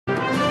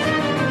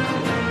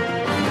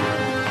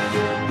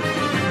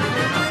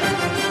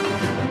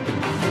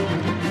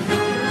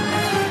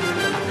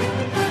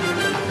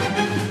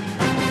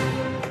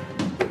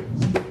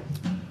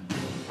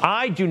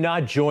do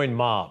not join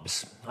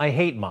mobs. I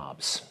hate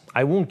mobs.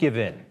 I won't give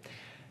in.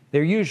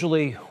 They're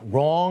usually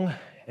wrong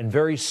and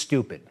very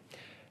stupid.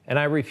 And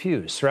I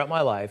refuse throughout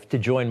my life to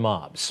join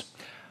mobs.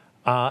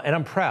 And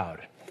I'm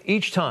proud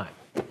each time,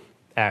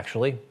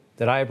 actually,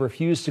 that I have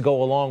refused to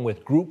go along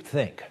with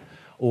groupthink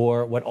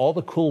or what all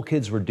the cool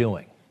kids were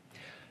doing.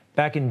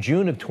 Back in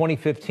June of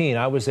 2015,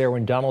 I was there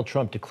when Donald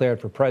Trump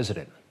declared for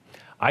president.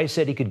 I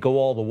said he could go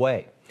all the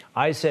way.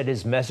 I said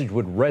his message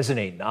would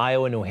resonate in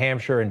Iowa, New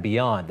Hampshire, and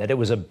beyond, that it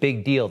was a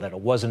big deal, that it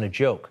wasn't a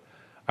joke.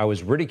 I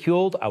was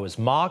ridiculed. I was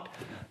mocked.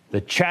 The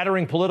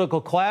chattering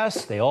political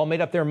class, they all made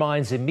up their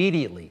minds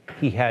immediately.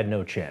 He had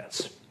no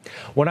chance.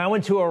 When I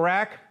went to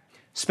Iraq,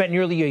 spent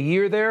nearly a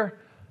year there,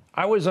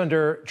 I was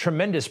under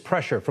tremendous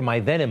pressure from my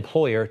then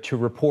employer to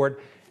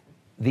report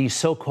the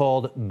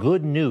so-called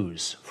good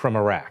news from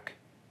Iraq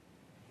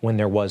when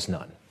there was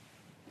none.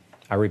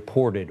 I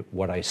reported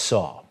what I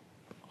saw.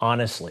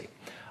 Honestly,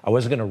 I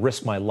wasn't going to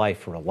risk my life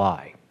for a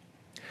lie.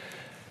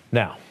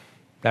 Now,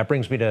 that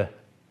brings me to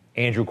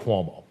Andrew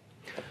Cuomo.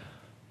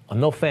 I'm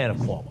no fan of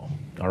Cuomo,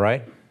 all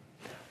right?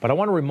 But I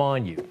want to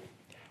remind you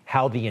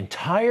how the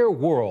entire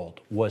world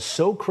was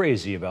so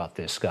crazy about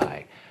this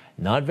guy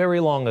not very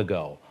long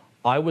ago.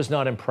 I was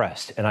not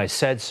impressed, and I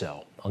said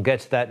so. I'll get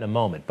to that in a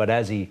moment. But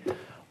as he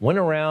went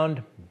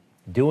around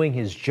doing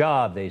his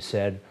job, they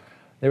said,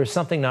 there was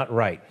something not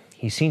right.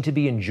 He seemed to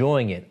be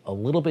enjoying it a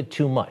little bit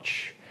too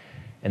much.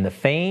 And the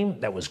fame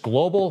that was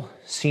global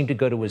seemed to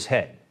go to his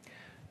head.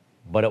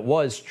 But it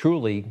was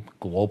truly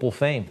global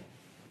fame.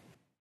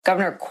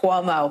 Governor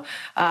Cuomo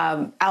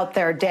out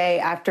there day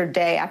after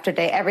day after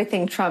day,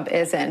 everything Trump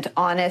isn't,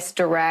 honest,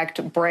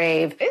 direct,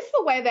 brave. It's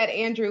the way that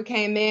Andrew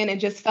came in and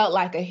just felt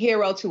like a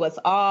hero to us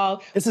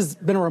all. This has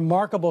been a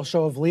remarkable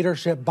show of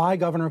leadership by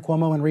Governor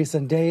Cuomo in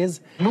recent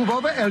days. Move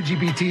over,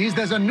 LGBTs.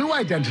 There's a new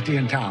identity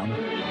in town.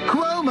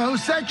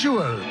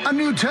 Cuomo-sexual, a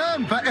new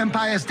term for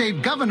Empire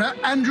State Governor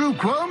Andrew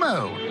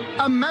Cuomo,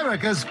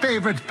 America's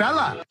favorite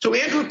fella. So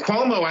Andrew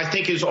Cuomo, I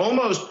think, is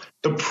almost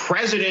the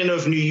president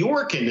of New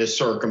York in this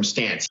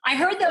circumstance. I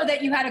heard, though,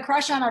 that you had a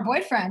crush on our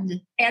boyfriend,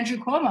 Andrew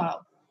Cuomo.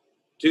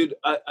 Dude,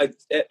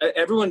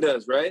 everyone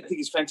does, right? I think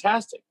he's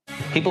fantastic.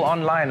 People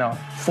online are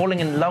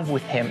falling in love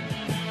with him.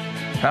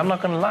 And I'm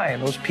not going to lie,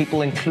 those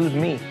people include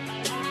me.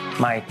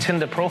 My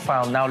Tinder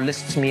profile now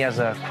lists me as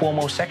a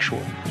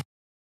Cuomo-sexual.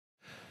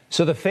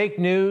 So the fake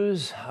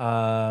news,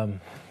 the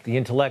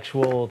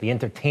intellectual, the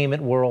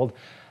entertainment world,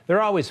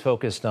 they're always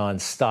focused on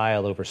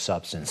style over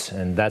substance,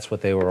 and that's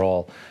what they were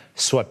all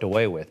swept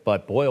away with.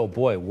 But boy, oh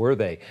boy, were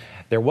they.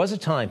 There was a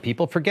time,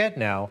 people forget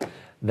now,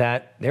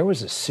 that there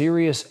was a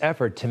serious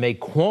effort to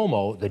make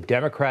Cuomo the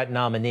Democrat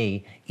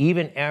nominee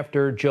even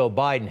after Joe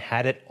Biden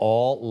had it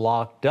all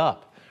locked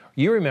up.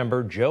 You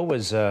remember Joe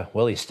was,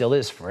 well, he still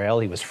is frail.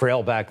 He was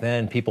frail back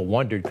then. People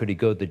wondered, could he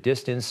go the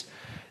distance?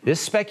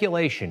 This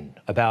speculation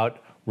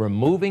about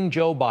removing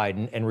Joe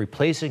Biden and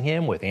replacing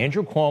him with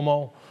Andrew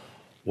Cuomo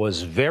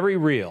was very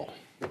real.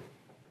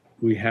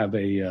 We have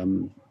a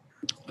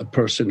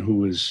person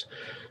who is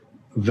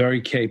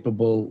very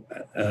capable,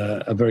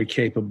 a very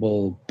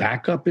capable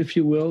backup, if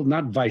you will,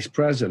 not vice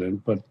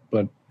president,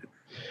 but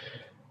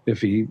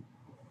if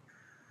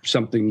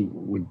something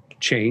would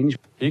change.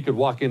 He could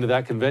walk into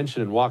that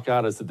convention and walk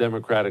out as the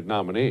Democratic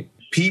nominee.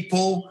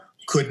 People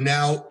could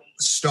now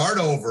start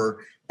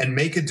over and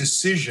make a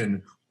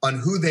decision on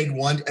who they'd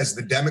want as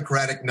the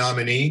Democratic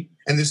nominee.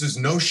 And this is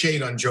no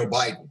shade on Joe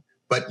Biden.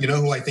 But you know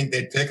who I think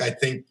they'd pick? I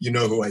think you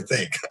know who I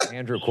think.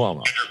 Andrew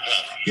Cuomo.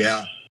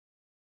 Yeah.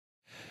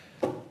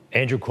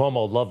 Andrew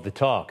Cuomo loved the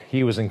talk.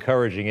 He was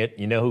encouraging it.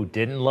 You know who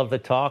didn't love the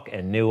talk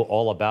and knew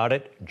all about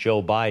it?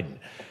 Joe Biden.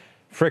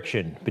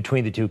 Friction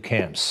between the two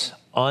camps.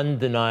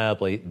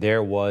 Undeniably,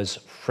 there was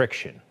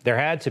friction. There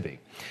had to be.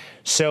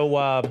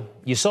 So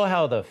you saw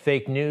how the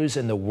fake news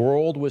in the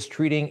world was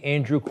treating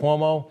Andrew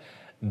Cuomo.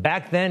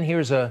 Back then,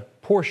 here's a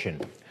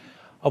portion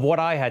of what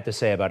I had to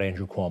say about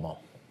Andrew Cuomo.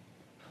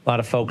 A lot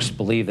of folks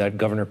believe that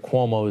Governor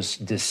Cuomo's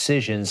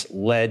decisions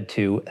led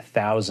to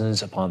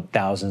thousands upon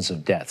thousands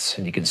of deaths.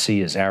 And you can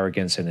see his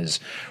arrogance and his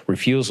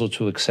refusal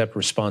to accept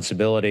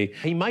responsibility.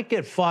 He might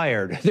get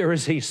fired. There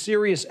is a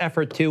serious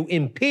effort to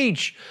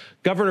impeach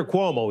Governor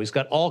Cuomo. He's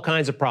got all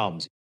kinds of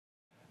problems.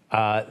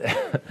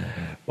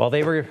 While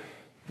they were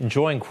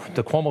enjoying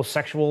the Cuomo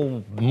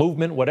sexual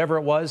movement, whatever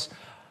it was,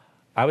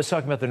 I was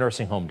talking about the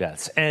nursing home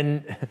deaths.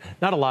 And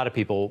not a lot of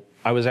people,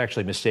 I was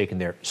actually mistaken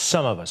there.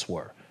 Some of us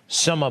were.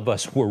 Some of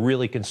us were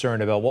really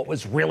concerned about what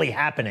was really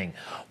happening.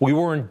 We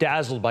weren't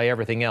dazzled by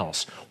everything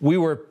else. We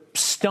were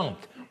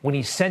stumped when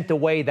he sent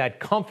away that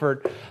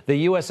Comfort,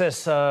 the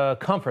USS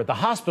Comfort, the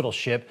hospital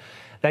ship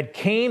that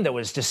came, that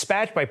was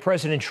dispatched by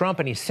President Trump,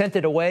 and he sent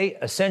it away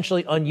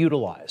essentially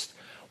unutilized.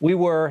 We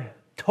were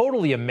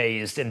totally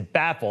amazed and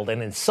baffled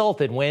and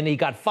insulted when he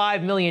got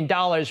 $5 million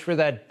for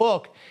that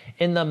book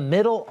in the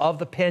middle of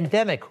the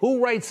pandemic.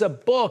 Who writes a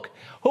book?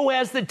 Who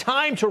has the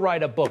time to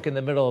write a book in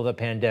the middle of the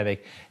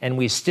pandemic? And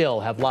we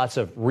still have lots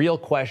of real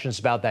questions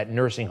about that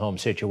nursing home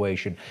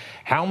situation.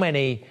 How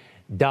many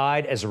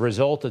died as a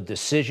result of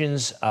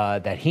decisions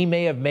that he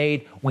may have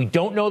made. We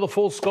don't know the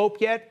full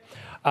scope yet,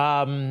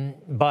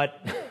 but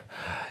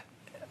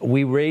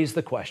we raised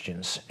the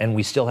questions, and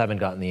we still haven't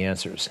gotten the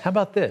answers. How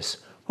about this?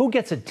 Who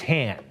gets a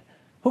tan?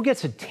 Who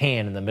gets a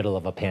tan in the middle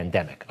of a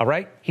pandemic, all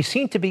right? He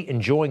seemed to be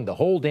enjoying the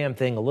whole damn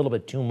thing a little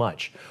bit too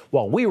much.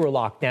 While we were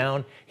locked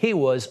down, he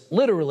was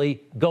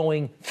literally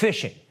going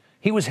fishing.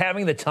 He was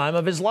having the time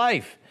of his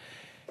life.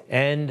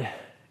 And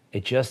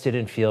it just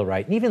didn't feel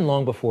right. And even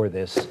long before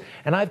this,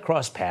 and I've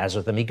crossed paths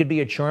with him, he could be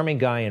a charming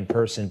guy in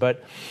person,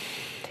 but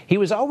he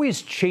was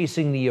always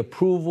chasing the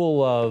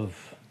approval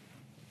of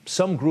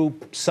some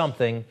group,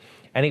 something,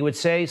 and he would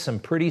say some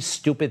pretty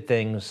stupid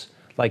things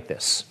like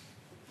this.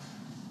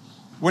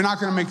 We're not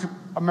going to make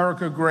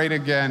America great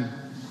again.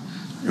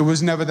 It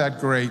was never that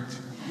great.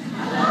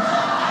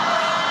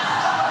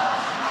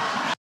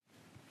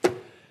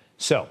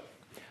 So,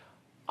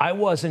 I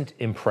wasn't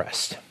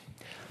impressed,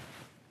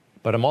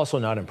 but I'm also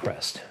not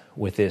impressed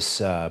with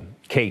this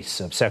case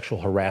of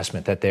sexual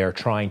harassment that they are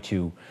trying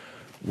to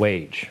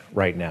wage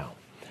right now.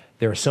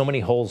 There are so many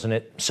holes in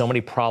it, so many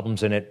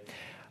problems in it.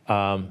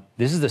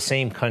 This is the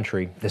same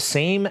country, the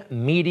same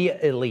media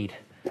elite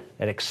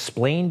that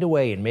explained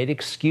away and made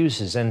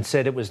excuses and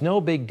said it was no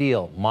big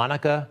deal.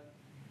 Monica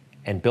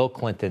and Bill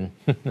Clinton,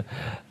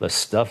 the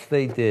stuff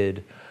they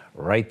did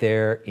right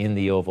there in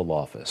the Oval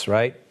Office,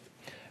 right?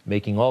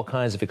 Making all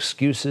kinds of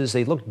excuses.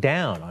 They looked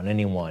down on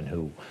anyone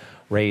who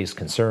raised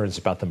concerns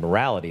about the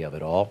morality of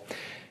it all.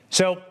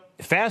 So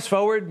fast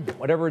forward,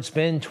 whatever it's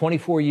been,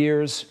 24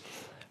 years,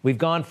 we've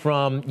gone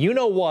from you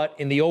know what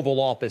in the Oval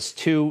Office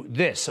to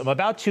this. I'm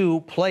about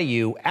to play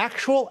you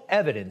actual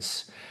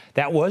evidence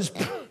that was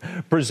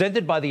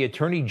presented by the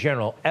Attorney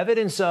General,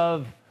 evidence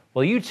of,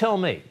 well, you tell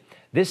me,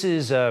 this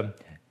is a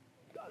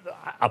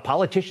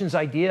politician's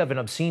idea of an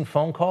obscene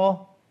phone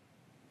call?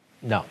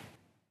 No.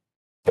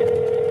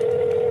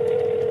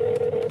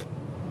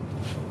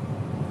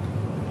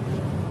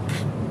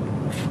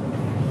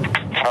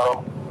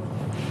 Hello.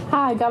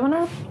 Hi,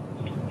 Governor.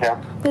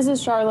 Yeah. This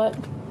is Charlotte.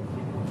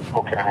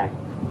 Okay.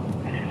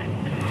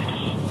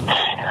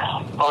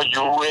 Are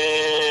you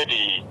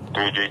ready?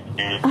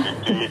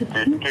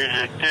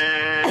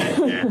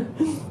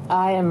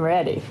 I am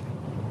ready.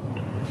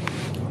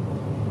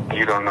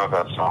 You don't know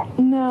that song?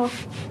 No.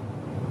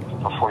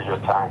 Before your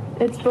time.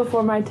 It's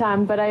before my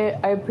time, but I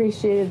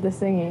appreciated the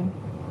singing.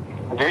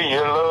 Do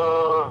you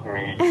love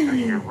me? Do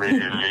you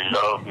really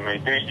love me?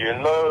 Do you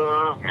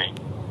love me?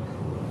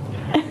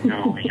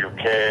 Do you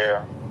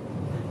care?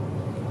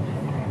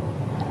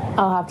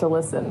 I'll have to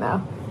listen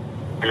now.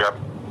 Yep.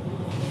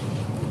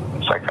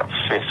 It's like the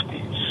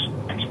 50s.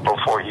 It's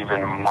before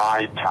even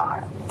my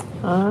time.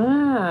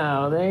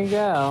 Oh, there you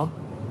go.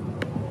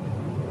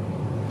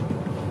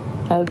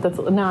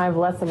 Now I have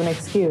less of an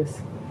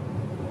excuse.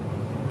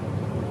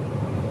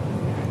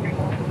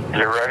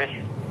 You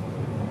ready?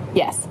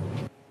 Yes.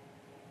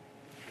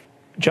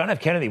 John F.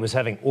 Kennedy was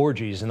having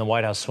orgies in the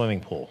White House swimming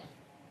pool,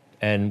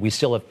 and we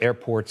still have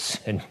airports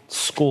and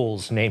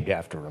schools named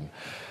after him.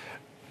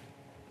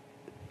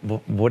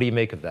 What do you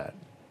make of that?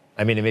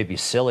 I mean, it may be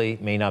silly,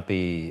 may not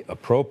be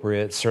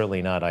appropriate,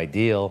 certainly not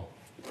ideal,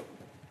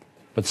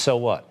 but so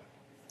what?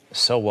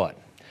 So what?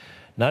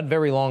 Not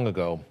very long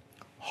ago,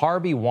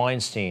 Harvey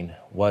Weinstein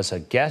was a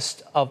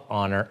guest of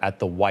honor at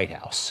the White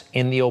House,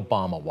 in the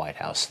Obama White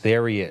House.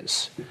 There he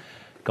is,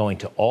 going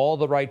to all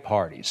the right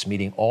parties,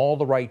 meeting all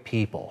the right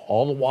people.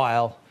 All the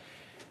while,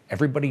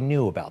 everybody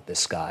knew about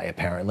this guy,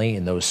 apparently,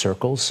 in those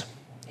circles.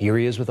 Here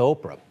he is with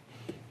Oprah.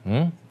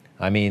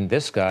 I mean,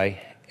 this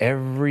guy,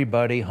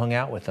 everybody hung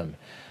out with him.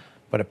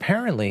 But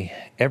apparently,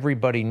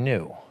 everybody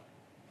knew.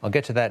 I'll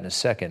get to that in a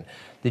second.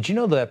 Did you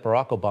know that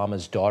Barack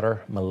Obama's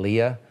daughter,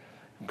 Malia,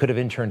 could have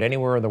interned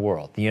anywhere in the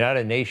world? The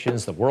United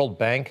Nations, the World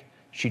Bank,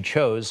 she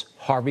chose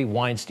Harvey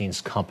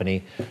Weinstein's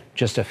company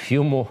just a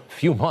few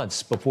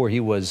months before he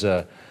was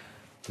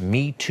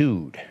Me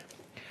Too'd.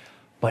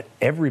 But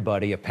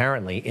everybody,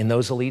 apparently, in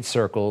those elite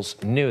circles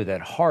knew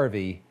that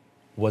Harvey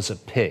was a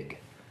pig.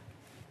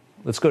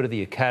 Let's go to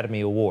the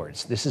Academy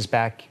Awards. This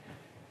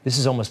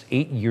is almost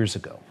 8 years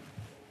ago.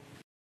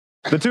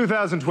 The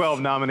 2012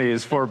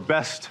 nominees for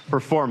Best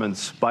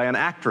Performance by an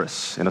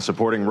Actress in a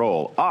Supporting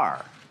Role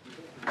are...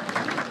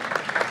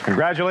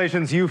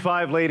 Congratulations, you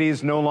five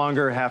ladies no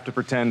longer have to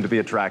pretend to be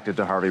attracted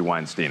to Harvey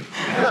Weinstein.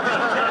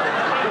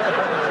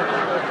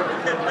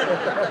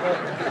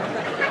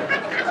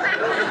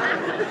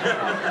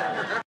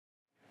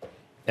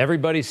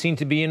 Everybody seemed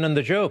to be in on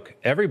the joke.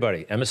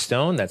 Everybody. Emma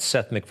Stone, that's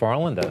Seth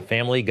MacFarlane, the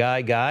Family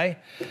Guy.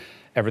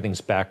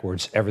 Everything's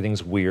backwards.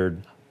 Everything's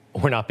weird.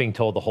 We're not being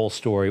told the whole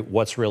story,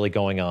 what's really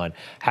going on.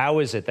 How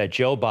is it that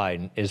Joe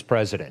Biden is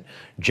president?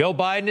 Joe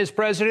Biden is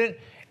president.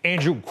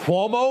 Andrew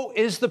Cuomo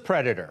is the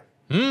predator.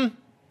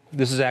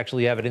 This is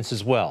actually evidence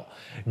as well.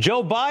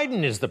 Joe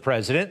Biden is the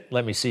president.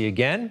 Let me see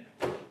again.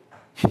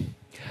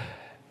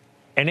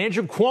 And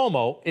Andrew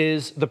Cuomo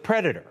is the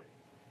predator.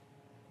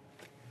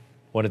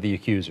 One of the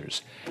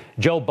accusers.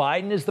 Joe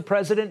Biden is the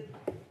president.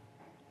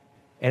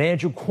 And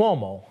Andrew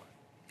Cuomo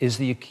is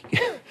and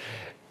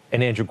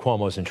Andrew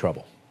Cuomo's in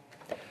trouble.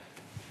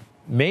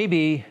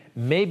 Maybe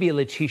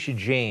Letitia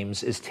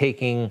James is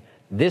taking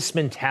this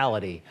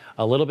mentality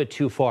a little bit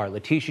too far.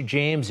 Letitia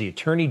James, the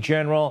Attorney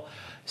General,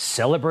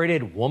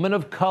 celebrated woman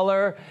of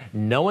color.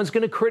 No one's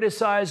going to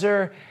criticize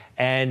her.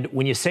 And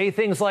when you say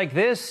things like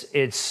this,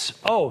 it's,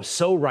 oh,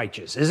 so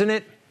righteous, isn't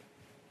it?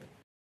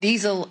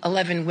 These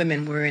 11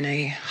 women were in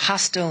a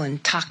hostile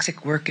and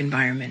toxic work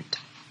environment,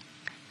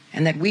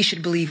 and that we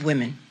should believe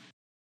women.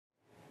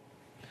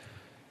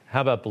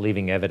 How about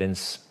believing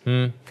evidence?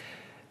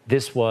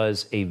 This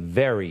was a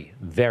very,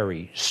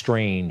 very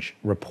strange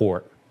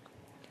report.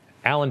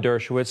 Alan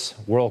Dershowitz,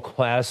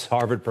 world-class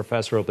Harvard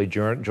professor, will be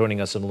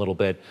joining us in a little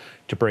bit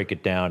to break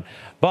it down.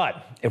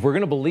 But if we're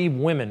going to believe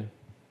women,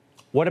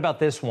 what about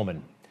this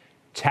woman,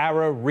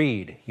 Tara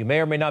Reade? You may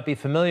or may not be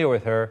familiar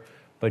with her,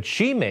 but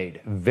she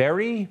made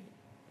very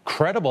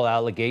credible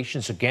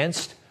allegations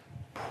against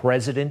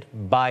President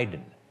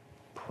Biden.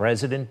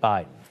 President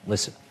Biden.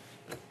 Listen.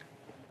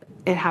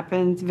 It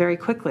happened very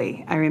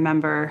quickly. I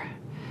remember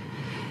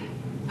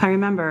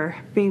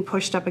being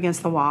pushed up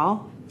against the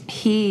wall.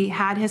 He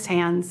had his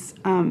hands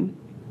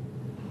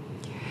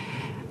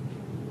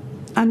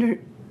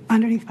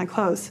underneath my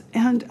clothes,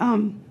 and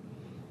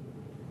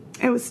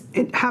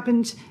it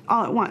happened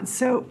all at once.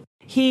 So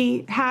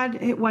he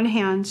had one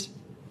hand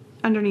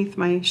underneath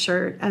my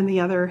shirt, and the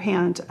other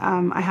hand,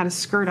 I had a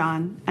skirt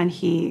on, and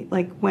he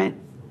went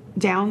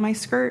down my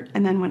skirt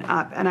and then went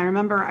up. And I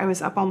remember I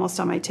was up almost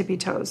on my tippy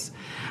toes.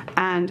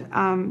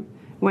 And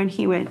when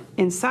he went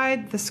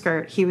inside the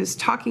skirt, he was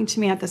talking to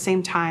me at the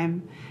same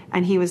time,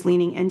 and he was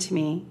leaning into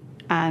me.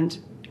 And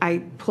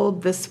I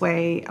pulled this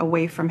way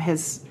away from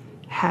his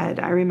head,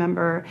 I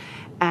remember.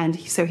 And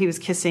so he was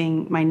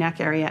kissing my neck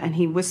area, and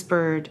he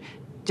whispered,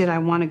 "Did I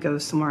want to go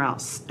somewhere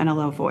else?" in a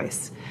low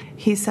voice.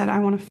 He said, "I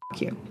want to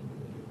fuck you."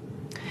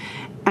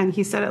 And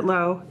he said it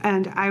low,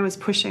 and I was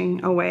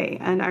pushing away.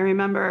 And I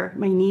remember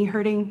my knee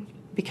hurting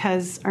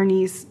because our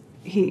knees,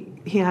 he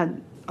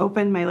had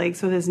opened my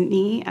legs with his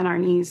knee, and our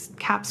knees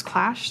caps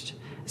clashed.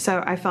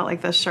 So I felt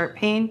like this sharp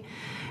pain.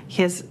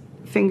 His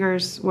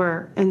fingers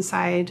were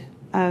inside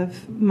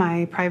of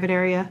my private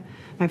area,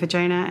 my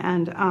vagina,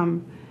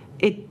 and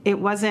it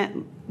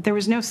wasn't, there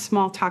was no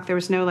small talk, there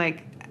was no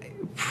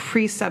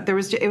precept, it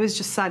was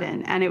just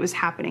sudden, and it was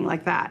happening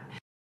like that.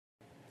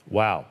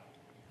 Wow.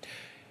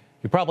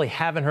 You probably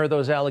haven't heard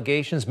those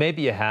allegations.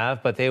 Maybe you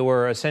have, but they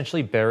were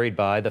essentially buried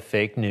by the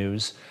fake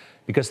news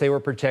because they were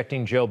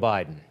protecting Joe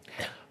Biden,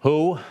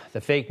 who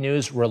the fake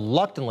news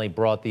reluctantly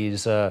brought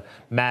these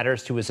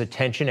matters to his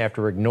attention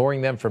after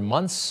ignoring them for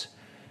months.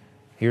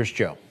 Here's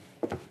Joe.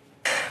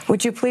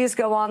 Would you please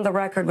go on the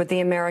record with the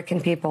American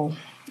people?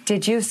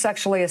 Did you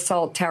sexually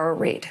assault Tara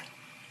Reade?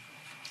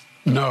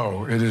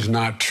 No, it is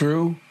not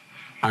true.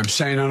 I'm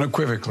saying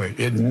unequivocally,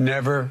 it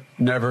never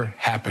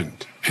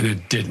happened. And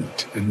it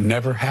didn't. It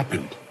never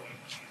happened.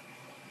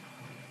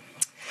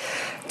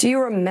 Do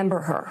you remember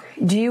her?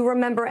 Do you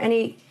remember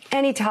any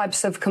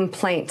types of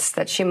complaints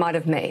that she might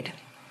have made?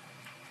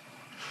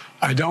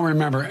 I don't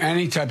remember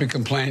any type of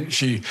complaint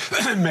she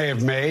may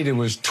have made. It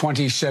was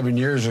 27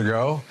 years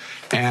ago.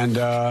 And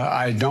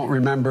I don't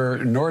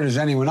remember, nor does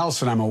anyone else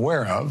that I'm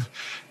aware of.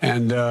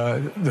 And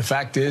the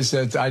fact is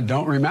that I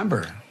don't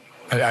remember.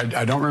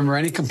 I don't remember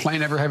any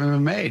complaint ever having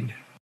been made.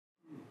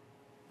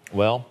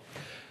 Well,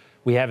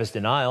 we have his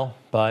denial,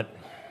 but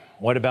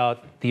what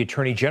about the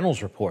Attorney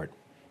General's report?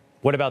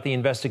 What about the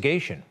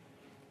investigation?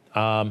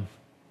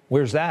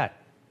 Where's that?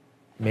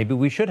 Maybe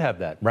we should have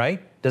that,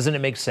 right? Doesn't it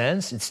make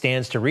sense? It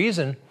stands to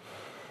reason.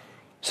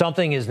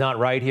 Something is not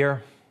right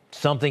here.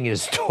 Something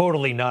is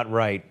totally not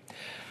right.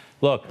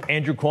 Look,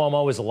 Andrew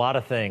Cuomo is a lot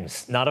of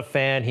things. Not a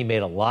fan. He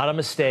made a lot of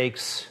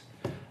mistakes,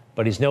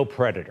 but he's no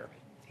predator.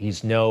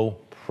 He's no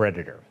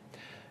predator.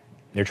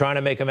 They're trying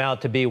to make him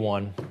out to be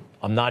one.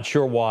 I'm not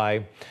sure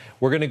why.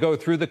 We're going to go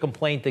through the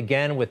complaint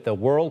again with the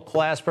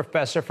world-class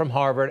professor from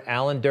Harvard,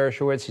 Alan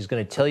Dershowitz. He's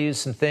going to tell you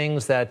some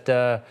things that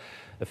the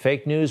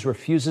fake news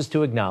refuses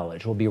to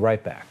acknowledge. We'll be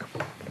right back.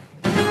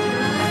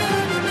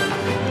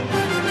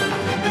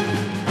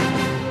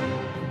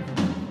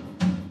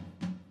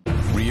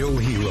 Real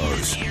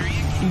heroes.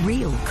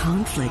 Real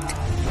conflict.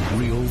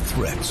 Real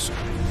threats.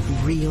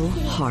 Real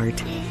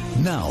heart.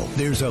 Now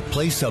there's a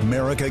place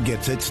America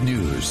gets its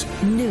news.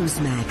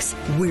 Newsmax.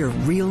 We're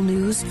real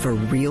news for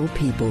real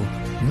people.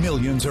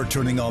 Millions are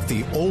turning off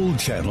the old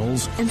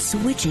channels and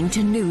switching to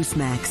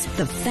Newsmax,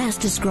 the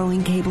fastest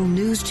growing cable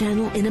news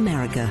channel in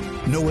America.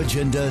 No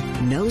agenda,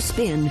 no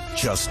spin,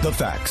 just the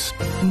facts.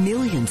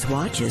 Millions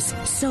watch us,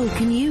 so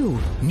can you.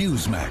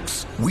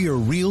 Newsmax. We are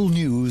real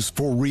news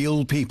for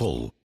real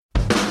people.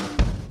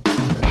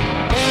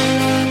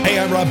 Hey,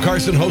 I'm Rob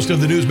Carson, host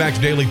of the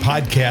Newsmax Daily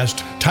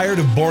Podcast. Tired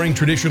of boring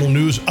traditional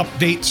news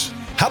updates?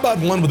 How about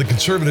one with a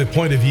conservative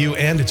point of view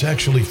and it's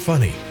actually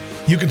funny?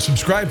 You can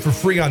subscribe for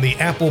free on the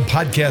Apple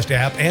Podcast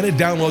app, and it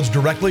downloads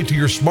directly to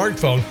your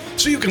smartphone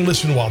so you can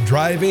listen while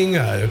driving,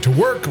 to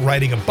work,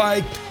 riding a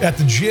bike, at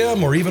the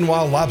gym, or even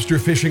while lobster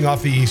fishing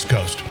off the East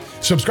Coast.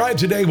 Subscribe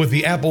today with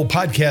the Apple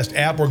Podcast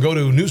app or go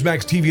to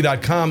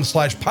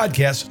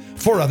newsmaxtv.com/podcasts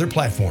for other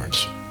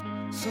platforms.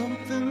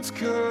 Something Someone's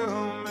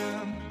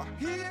coming.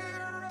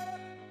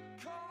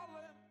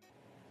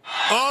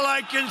 All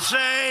I can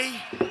say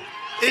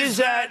is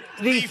that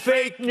the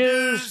fake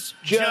news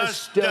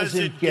just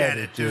doesn't get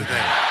it, do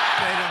they?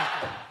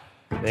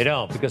 They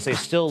don't, because they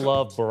still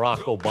love Barack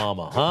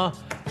Obama, huh?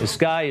 This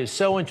guy is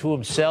so into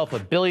himself, a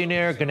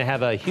billionaire, going to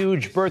have a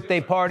huge birthday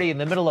party in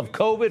the middle of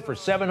COVID for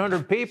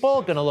 700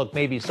 people. Going to look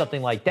maybe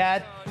something like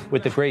that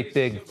with the great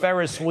big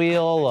Ferris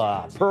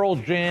wheel, Pearl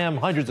Jam,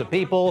 hundreds of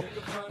people,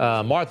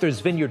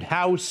 Martha's Vineyard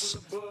House.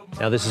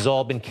 Now, this has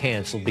all been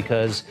canceled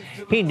because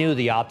he knew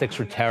the optics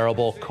were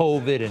terrible,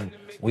 COVID, and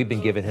we've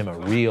been giving him a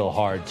real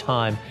hard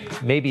time.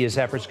 Maybe his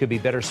efforts could be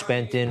better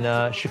spent in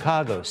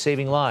Chicago,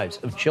 saving lives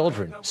of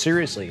children.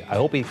 Seriously, I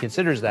hope he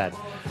considers that.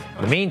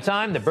 In the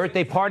meantime, the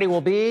birthday party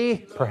will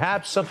be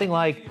perhaps something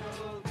like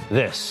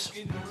this.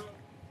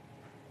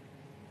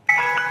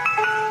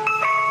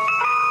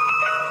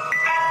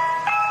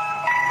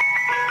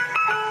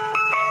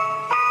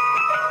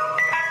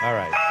 All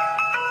right.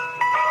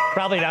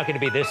 Probably not going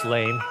to be this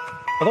lame,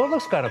 although it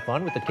looks kind of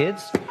fun with the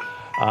kids. Do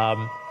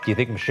you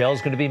think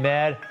Michelle's going to be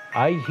mad?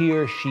 I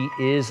hear she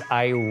is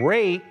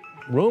irate.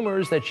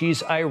 Rumors that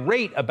she's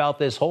irate about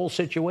this whole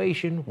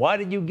situation. Why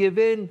did you give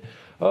in?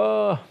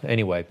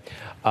 Anyway,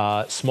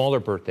 smaller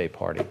birthday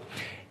party.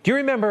 Do you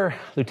remember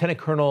Lieutenant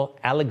Colonel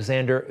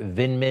Alexander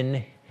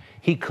Vindman?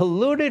 He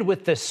colluded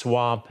with the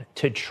swamp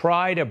to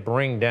try to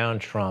bring down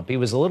Trump. He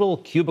was a little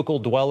cubicle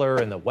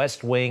dweller in the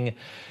West Wing.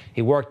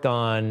 He worked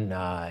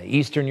on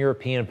Eastern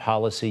European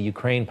policy,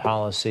 Ukraine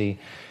policy,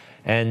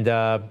 and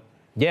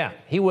yeah,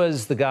 he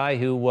was the guy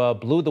who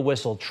blew the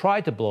whistle,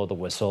 tried to blow the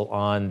whistle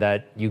on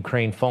that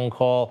Ukraine phone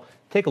call.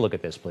 Take a look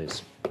at this,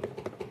 please.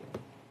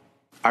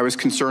 I was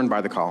concerned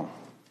by the call.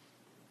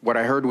 What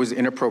I heard was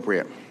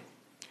inappropriate,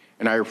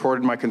 and I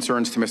reported my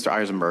concerns to Mr.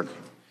 Eisenberg.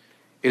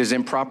 It is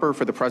improper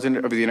for the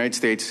President of the United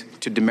States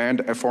to demand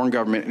a foreign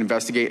government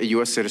investigate a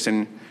U.S.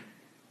 citizen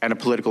and a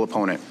political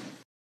opponent.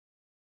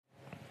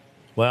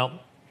 Well,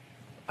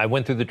 I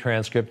went through the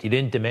transcript. He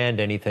didn't demand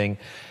anything.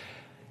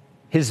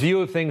 His view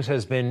of things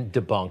has been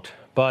debunked,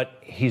 but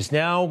he's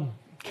now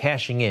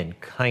cashing in,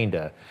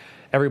 kinda.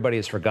 Everybody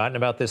has forgotten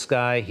about this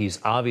guy. He's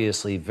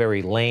obviously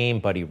very lame,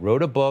 but he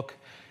wrote a book,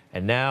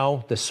 and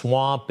now the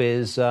swamp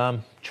is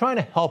trying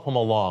to help him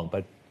along,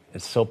 but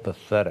it's so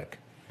pathetic.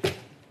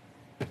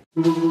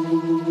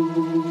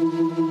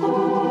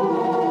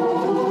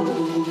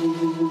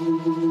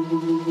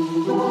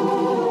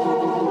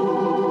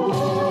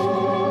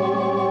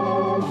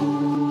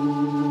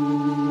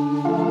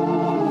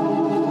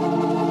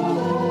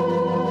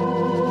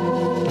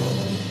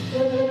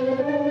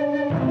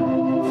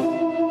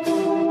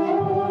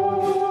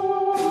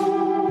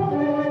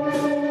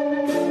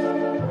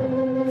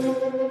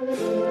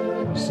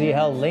 See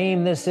how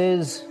lame this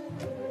is?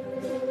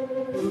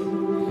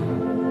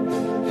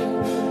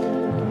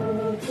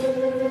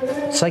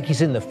 It's like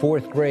he's in the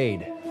 4th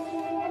grade.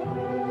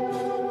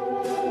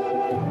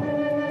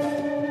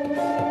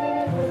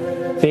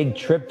 Big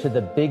trip to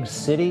the big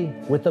city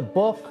with a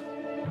book.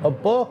 A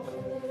book.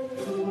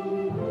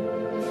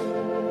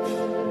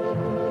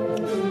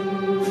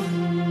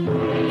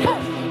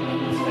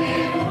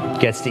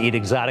 Gets to eat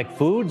exotic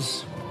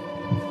foods.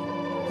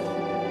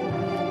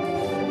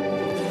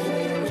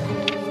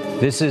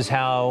 This is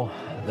how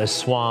the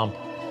swamp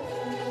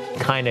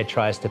kind of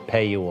tries to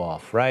pay you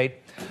off, right?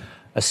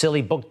 A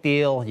silly book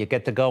deal. You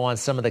get to go on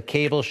some of the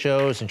cable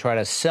shows and try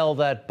to sell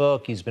that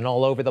book. He's been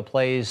all over the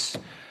place,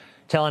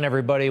 telling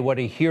everybody what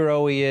a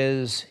hero he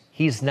is.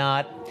 He's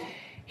not.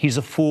 He's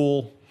a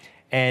fool.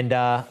 And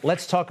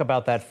let's talk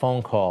about that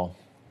phone call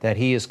that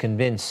he is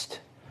convinced,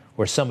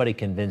 or somebody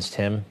convinced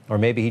him, or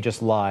maybe he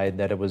just lied,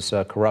 that it was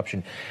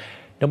corruption.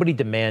 Nobody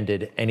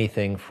demanded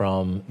anything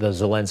from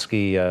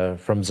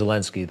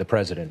Zelensky, the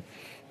president.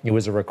 It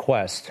was a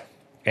request,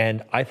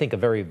 and I think a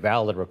very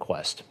valid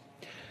request.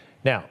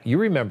 Now, you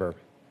remember,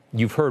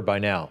 you've heard by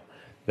now,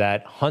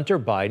 that Hunter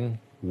Biden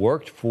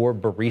worked for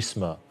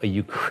Burisma, a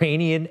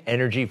Ukrainian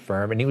energy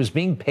firm, and he was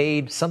being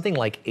paid something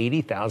like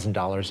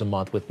 $80,000 a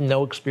month with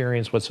no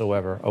experience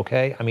whatsoever,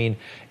 okay? I mean,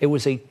 it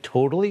was a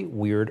totally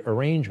weird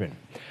arrangement.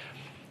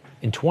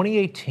 In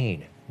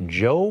 2018,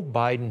 Joe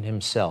Biden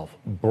himself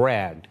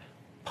bragged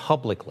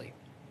publicly,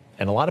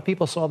 and a lot of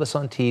people saw this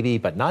on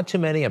TV, but not too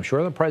many, I'm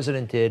sure the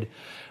president did,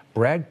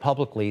 bragged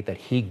publicly that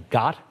he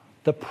got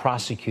the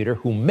prosecutor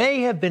who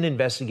may have been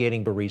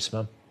investigating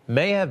Burisma,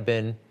 may have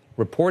been,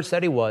 reports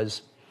that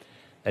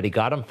he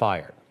got him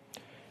fired.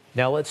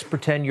 Now let's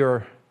pretend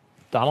you're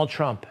Donald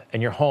Trump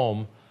and you're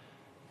home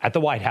at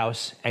the White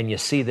House and you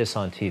see this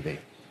on TV.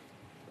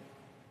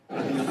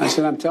 I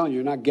said, I'm telling you,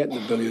 you're not getting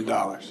 $1 billion.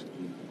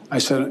 I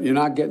said, you're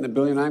not getting $1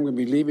 billion. I'm going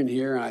to be leaving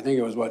here. And I think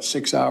it was,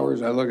 6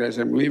 hours? I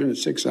said, I'm leaving in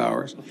 6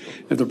 hours.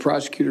 If the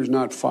prosecutor's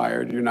not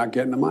fired, you're not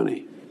getting the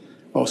money.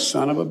 Oh,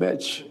 son of a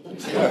bitch.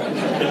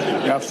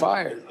 Got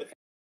fired.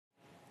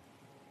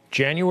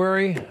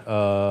 January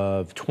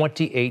of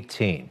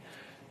 2018.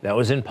 That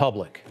was in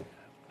public.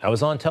 That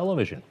was on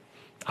television.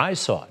 I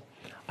saw it.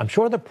 I'm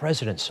sure the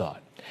president saw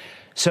it.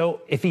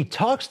 So if he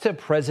talks to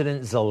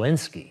President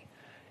Zelensky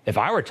If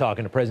I were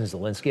talking to President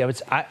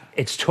Zelensky,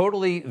 it's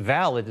totally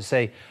valid to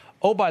say,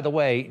 oh, by the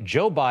way,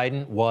 Joe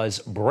Biden was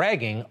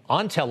bragging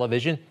on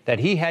television that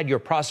he had your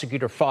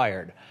prosecutor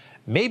fired.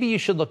 Maybe you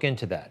should look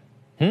into that.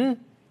 You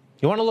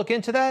want to look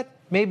into that?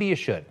 Maybe you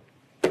should.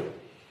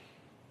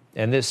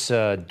 And this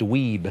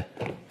dweeb,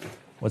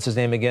 what's his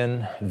name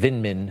again?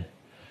 Vindman,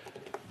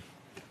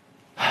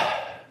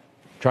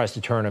 tries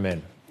to turn him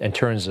in and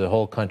turns the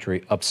whole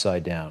country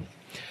upside down.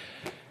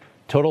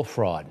 Total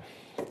fraud.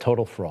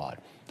 Total fraud.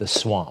 The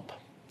swamp.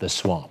 The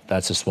swamp.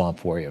 That's a swamp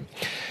for you.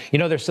 You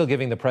know, they're still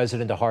giving the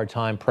president a hard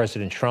time,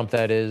 President Trump,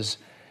 that is,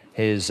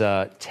 his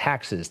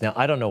taxes. Now,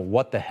 I don't know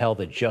what the hell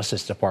the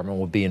Justice Department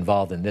will be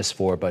involved in this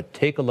for, but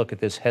take a look at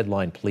this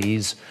headline,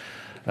 please.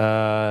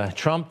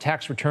 Trump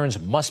tax returns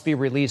must be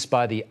released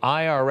by the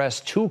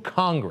IRS to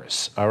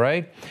Congress, all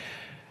right?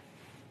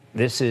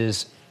 This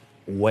is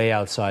way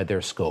outside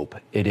their scope.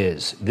 It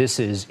is. This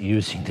is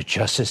using the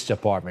Justice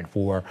Department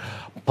for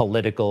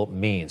political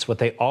means. What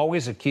they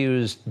always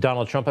accuse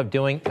Donald Trump of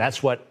doing,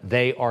 that's what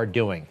they are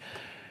doing.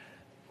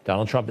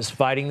 Donald Trump is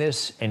fighting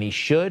this, and he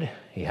should.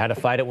 He had to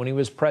fight it when he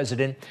was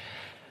president.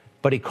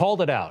 But he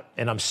called it out,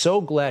 and I'm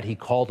so glad he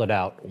called it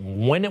out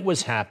when it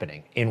was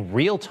happening. In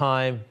real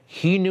time,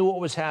 he knew what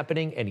was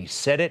happening, and he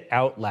said it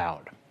out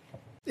loud.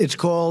 It's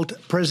called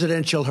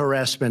presidential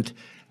harassment,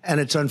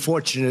 and it's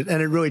unfortunate,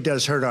 and it really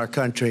does hurt our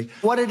country.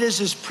 What it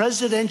is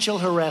presidential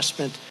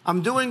harassment.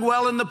 I'm doing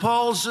well in the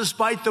polls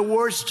despite the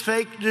worst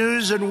fake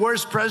news and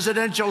worst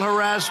presidential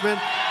harassment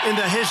in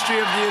the history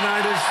of the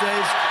United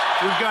States.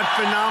 We've got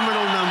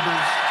phenomenal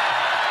numbers.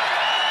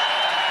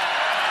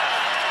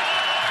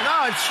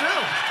 No, it's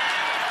true.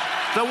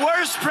 The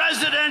worst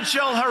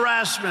presidential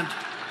harassment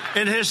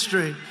in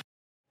history.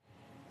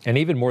 And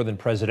even more than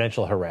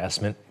presidential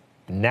harassment,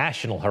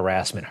 national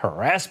harassment,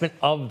 harassment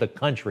of the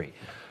country.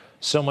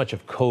 So much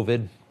of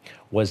COVID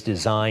was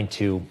designed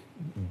to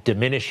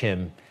diminish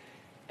him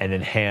and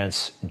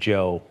enhance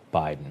Joe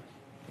Biden.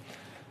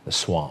 The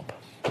swamp,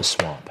 the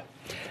swamp.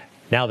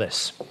 Now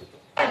this.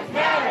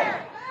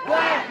 Matter.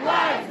 Black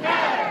lives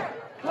matter.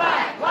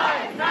 Black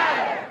lives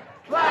matter.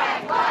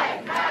 Black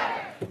lives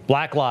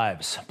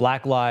matter.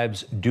 Black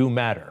lives do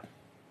matter.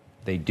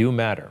 They do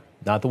matter.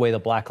 Not the way the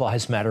Black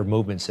Lives Matter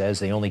movement says.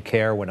 They only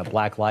care when a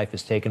black life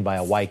is taken by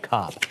a white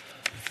cop.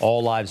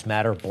 All lives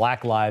matter.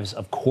 Black lives,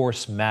 of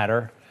course,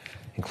 matter,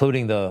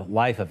 including the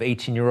life of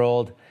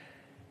 18-year-old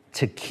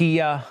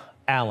Takia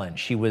Allen.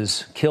 She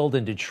was killed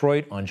in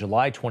Detroit on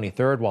July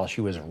 23rd while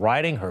she was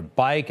riding her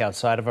bike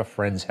outside of a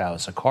friend's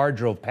house. A car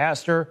drove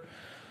past her.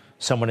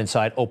 Someone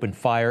inside opened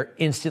fire,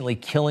 instantly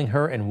killing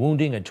her and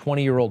wounding a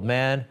 20-year-old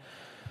man.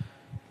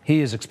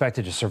 He is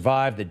expected to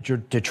survive. The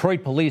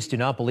Detroit police do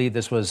not believe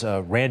this was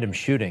a random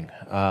shooting.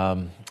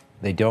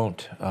 They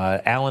don't.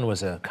 Allen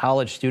was a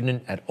college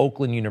student at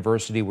Oakland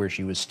University where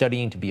she was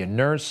studying to be a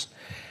nurse,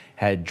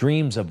 had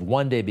dreams of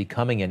one day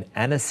becoming an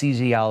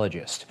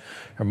anesthesiologist.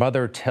 Her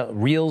mother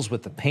reels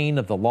with the pain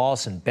of the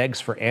loss and begs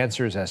for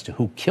answers as to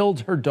who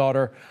killed her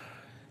daughter,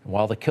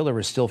 while the killer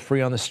is still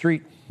free on the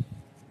street.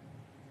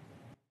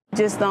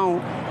 Just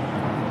don't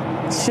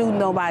shoot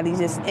nobody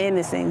just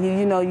innocent.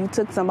 You know, you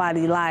took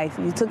somebody's life.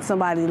 You took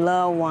somebody's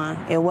loved one.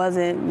 It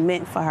wasn't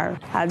meant for her.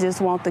 I just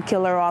want the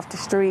killer off the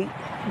street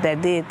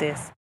that did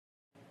this.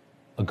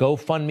 A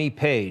GoFundMe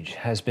page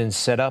has been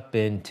set up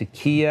in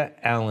Takia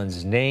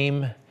Allen's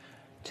name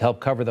to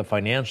help cover the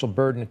financial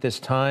burden at this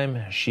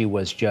time. She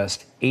was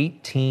just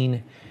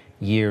 18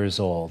 years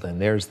old. And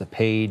there's the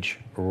page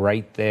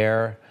right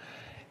there.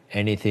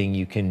 Anything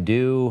you can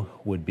do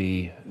would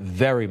be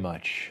very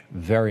much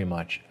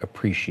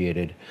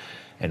appreciated.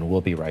 And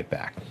we'll be right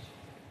back.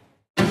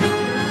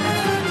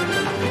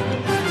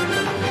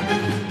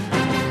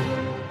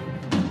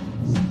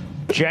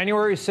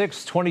 January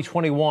 6,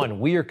 2021,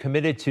 we are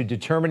committed to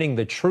determining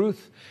the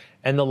truth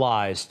and the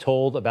lies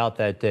told about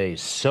that day.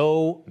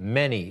 So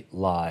many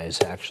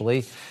lies,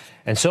 actually.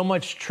 And so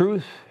much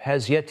truth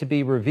has yet to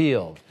be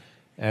revealed.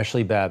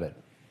 Ashli Babbitt,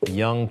 a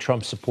young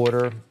Trump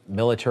supporter,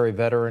 military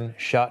veteran,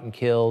 shot and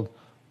killed,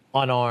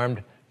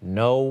 unarmed,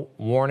 no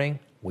warning.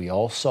 We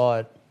all saw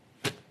it.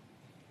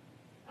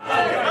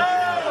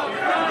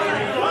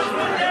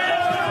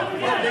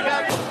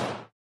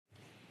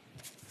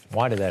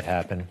 Why did that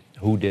happen?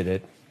 Who did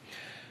it?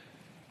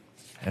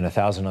 And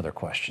 1,000 other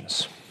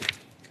questions.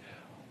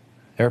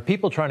 There are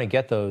people trying to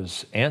get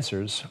those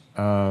answers,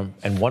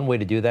 and one way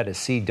to do that is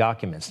see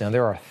documents. Now,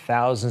 there are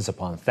thousands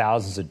upon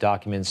thousands of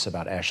documents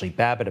about Ashli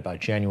Babbitt, about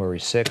January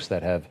 6th,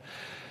 that have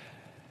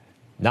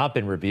not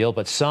been revealed,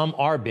 but some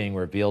are being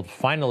revealed.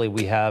 Finally,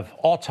 we have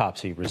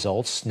autopsy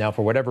results. Now,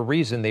 for whatever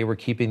reason, they were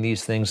keeping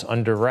these things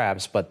under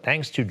wraps, but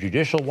thanks to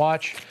Judicial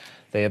Watch,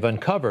 they have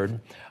uncovered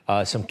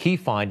some key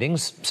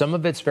findings. Some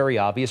of it's very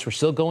obvious. We're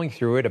still going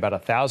through it, about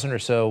 1,000 or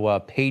so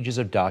pages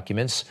of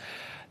documents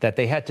that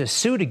they had to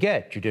sue to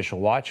get, Judicial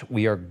Watch.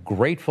 We are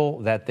grateful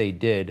that they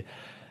did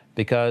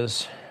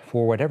because,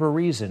 for whatever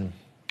reason,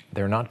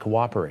 they're not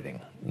cooperating.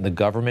 The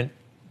government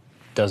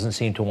doesn't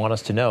seem to want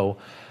us to know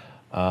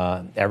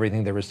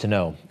everything there is to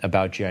know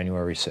about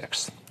January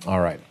 6th. All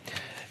right.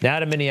 Now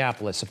to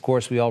Minneapolis. Of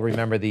course, we all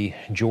remember the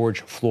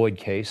George Floyd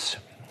case.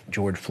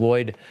 George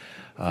Floyd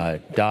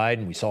died,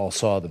 and we all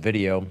saw the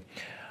video.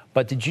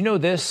 But did you know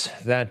this,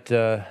 that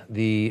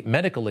the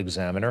medical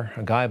examiner,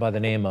 a guy by the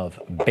name of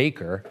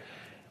Baker,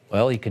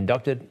 well, he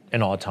conducted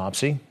an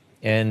autopsy,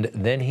 and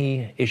then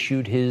he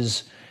issued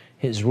his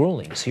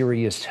rulings. Here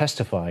he is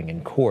testifying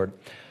in court.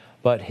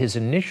 But his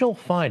initial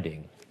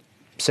finding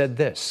said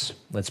this.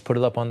 Let's put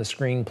it up on the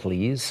screen,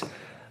 please.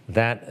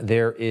 That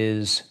there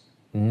is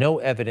no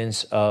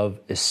evidence of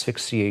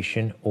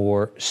asphyxiation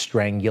or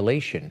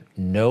strangulation.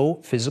 No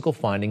physical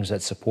findings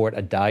that support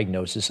a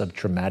diagnosis of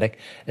traumatic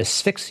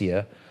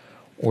asphyxia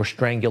or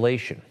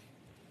strangulation.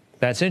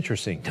 That's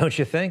interesting, don't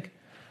you think?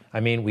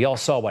 I mean, we all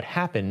saw what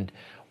happened.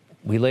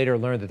 We later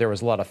learned that there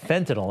was a lot of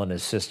fentanyl in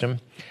his system.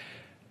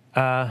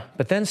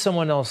 But then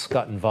someone else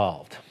got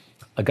involved,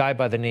 a guy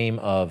by the name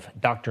of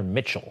Dr.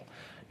 Mitchell.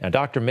 Now,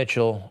 Dr.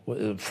 Mitchell,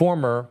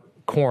 former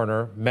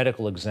coroner,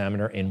 medical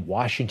examiner in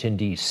Washington,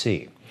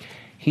 D.C.,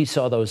 he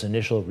saw those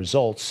initial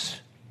results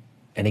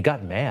and he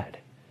got mad.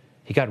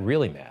 He got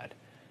really mad.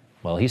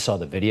 Well, he saw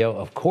the video.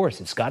 Of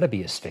course, it's got to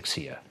be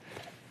asphyxia.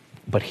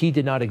 But he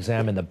did not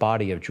examine the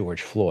body of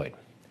George Floyd.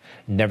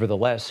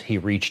 Nevertheless, he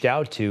reached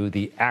out to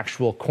the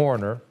actual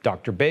coroner,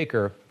 Dr.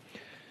 Baker,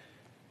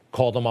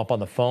 called him up on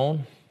the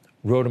phone,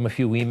 wrote him a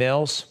few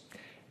emails,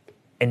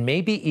 and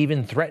maybe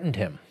even threatened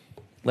him.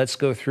 Let's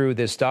go through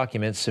this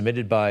document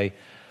submitted by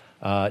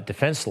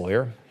defense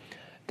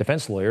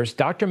lawyers.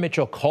 Dr.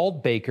 Mitchell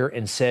called Baker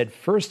and said,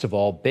 first of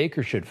all,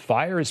 Baker should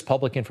fire his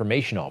public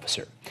information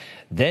officer.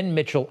 Then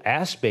Mitchell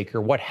asked Baker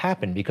what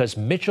happened because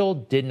Mitchell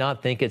did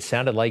not think it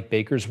sounded like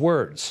Baker's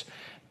words.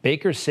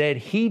 Baker said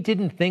he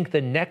didn't think the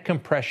neck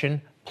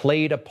compression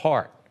played a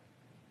part.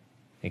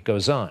 It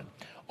goes on.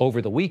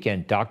 Over the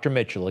weekend, Dr.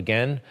 Mitchell,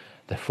 again,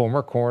 the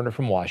former coroner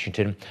from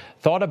Washington,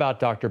 thought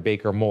about Dr.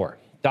 Baker more.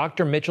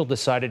 Dr. Mitchell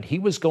decided he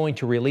was going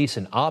to release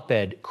an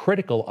op-ed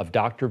critical of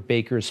Dr.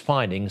 Baker's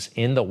findings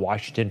in the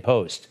Washington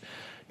Post.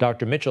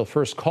 Dr. Mitchell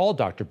first called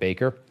Dr.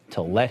 Baker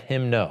to let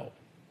him know.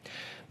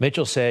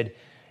 Mitchell said,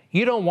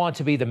 "You don't want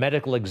to be the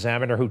medical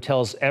examiner who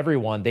tells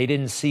everyone they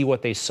didn't see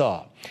what they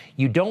saw.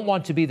 You don't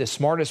want to be the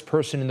smartest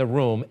person in the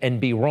room and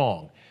be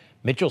wrong."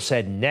 Mitchell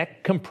said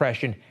neck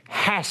compression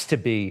has to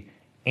be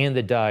in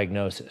the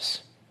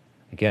diagnosis.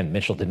 Again,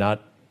 Mitchell did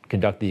not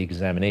conduct the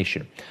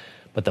examination.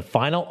 But the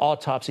final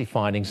autopsy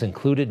findings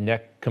included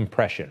neck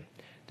compression.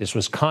 This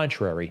was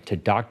contrary to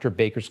Dr.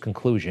 Baker's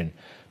conclusion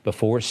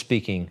before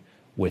speaking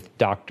with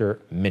Dr.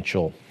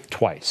 Mitchell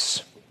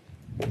twice.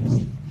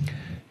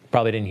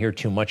 Probably didn't hear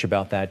too much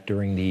about that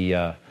during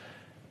the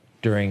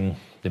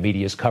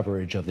media's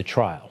coverage of the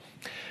trial.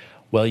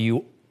 Well,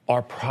 you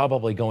are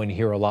probably going to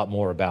hear a lot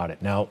more about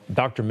it. Now,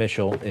 Dr.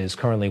 Mitchell is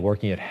currently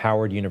working at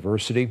Howard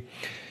University.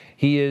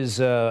 He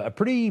is a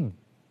pretty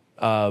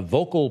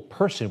vocal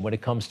person when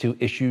it comes to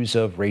issues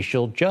of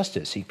racial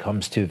justice. He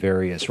comes to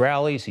various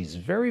rallies. He's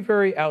very,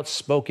 very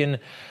outspoken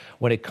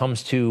when it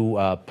comes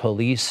to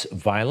police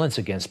violence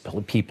against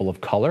people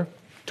of color.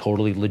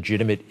 Totally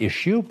legitimate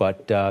issue,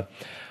 but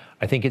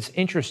I think it's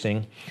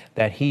interesting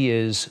that he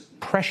is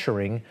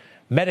pressuring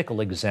medical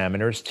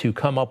examiners to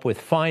come up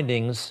with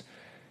findings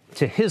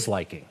to his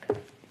liking.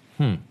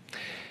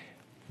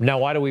 Now,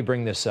 why do we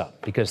bring this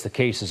up? Because the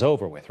case is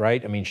over with,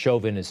 right? I mean,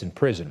 Chauvin is in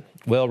prison.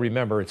 Well,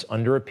 remember, it's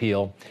under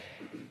appeal.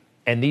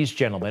 And these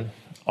gentlemen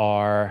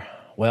are,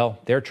 well,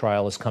 their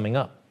trial is coming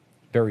up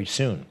very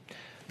soon.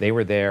 They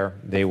were there.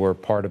 They were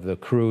part of the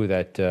crew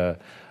that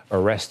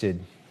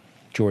arrested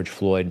George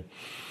Floyd.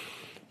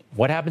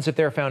 What happens if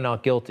they're found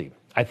not guilty?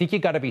 I think you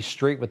got to be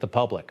straight with the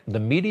public. The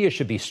media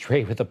should be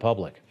straight with the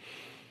public.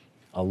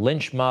 A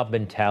lynch mob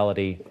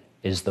mentality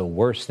is the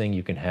worst thing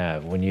you can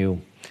have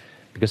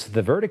because if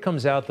the verdict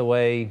comes out the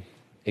way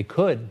it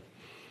could,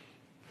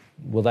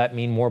 will that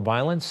mean more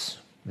violence?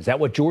 Is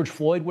that what George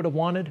Floyd would have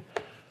wanted?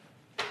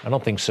 I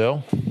don't think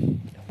so.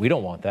 We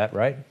don't want that,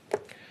 right?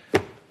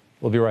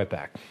 We'll be right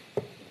back.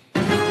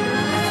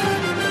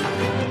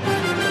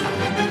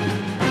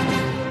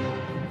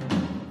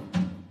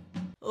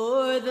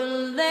 O'er the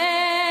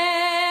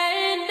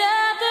land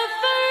of the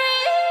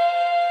free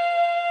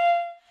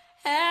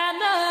and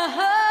the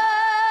home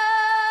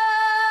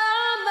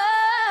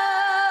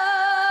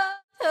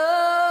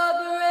of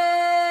the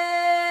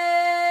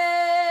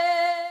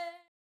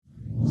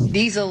brave.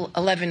 These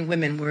 11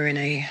 women were in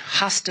a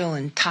hostile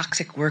and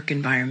toxic work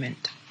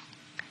environment,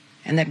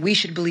 and that we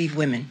should believe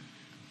women,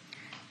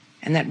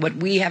 and that what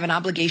we have an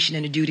obligation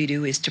and a duty to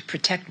do is to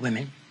protect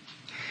women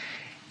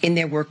in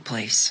their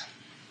workplace.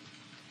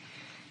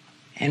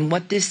 And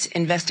what this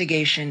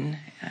investigation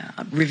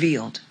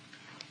revealed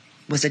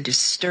was a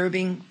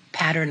disturbing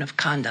pattern of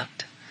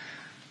conduct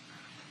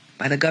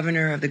by the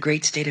governor of the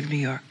great state of New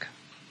York.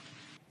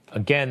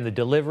 Again, the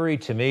delivery,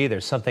 to me,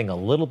 there's something a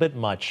little bit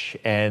much,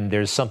 and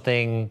there's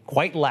something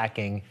quite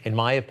lacking, in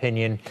my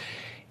opinion,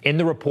 in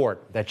the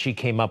report that she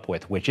came up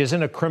with, which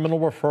isn't a criminal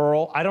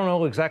referral. I don't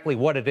know exactly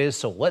what it is,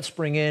 so let's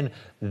bring in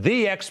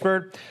the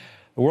expert.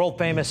 The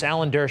world-famous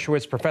Alan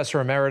Dershowitz,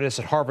 professor emeritus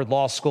at Harvard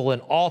Law School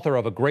and author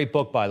of a great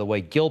book, by the way,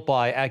 Guilt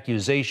by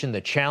Accusation,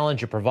 The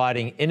Challenge of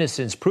Proving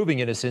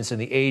Innocence in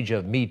the Age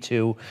of Me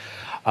Too.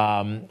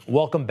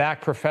 Welcome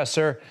back,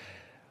 Professor.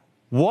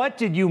 What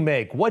do you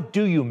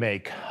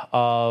make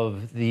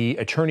of the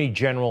Attorney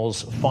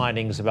General's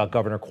findings about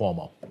Governor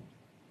Cuomo?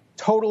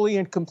 Totally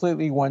and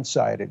completely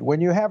one-sided.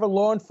 When you have a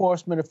law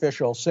enforcement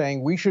official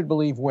saying we should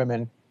believe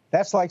women,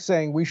 that's like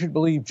saying we should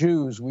believe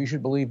Jews, we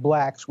should believe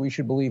blacks, we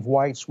should believe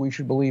whites, we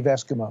should believe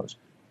Eskimos.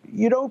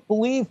 You don't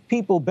believe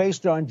people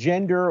based on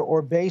gender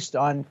or based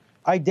on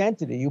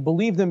identity. You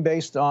believe them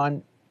based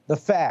on the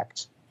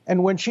facts.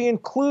 And when she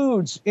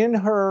includes in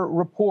her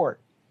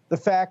report the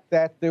fact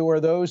that there were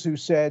those who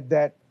said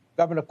that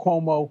Governor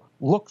Cuomo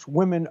looked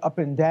women up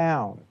and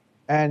down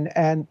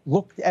and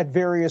looked at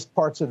various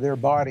parts of their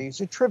bodies,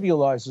 it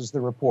trivializes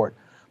the report.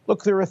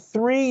 Look, there are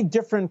three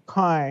different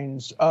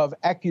kinds of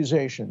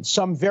accusations,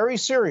 some very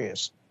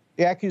serious.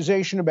 The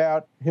accusation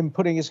about him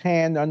putting his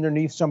hand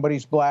underneath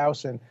somebody's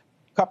blouse and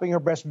cupping her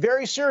breast,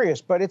 very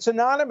serious, but it's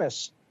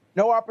anonymous.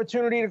 No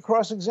opportunity to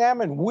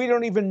cross-examine. We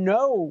don't even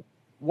know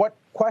what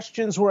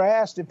questions were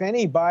asked, if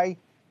any, by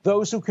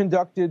those who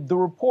conducted the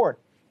report.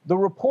 The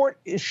report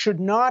should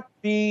not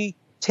be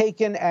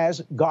taken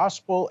as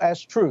gospel, as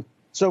truth.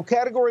 So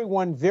category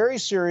one, very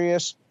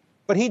serious,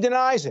 but he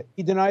denies it.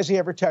 He denies he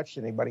ever touched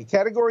anybody.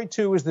 Category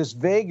two is this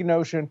vague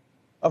notion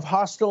of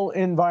hostile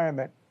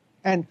environment.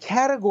 And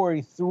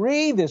category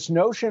three, this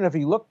notion of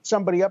he looked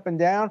somebody up and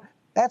down,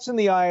 that's in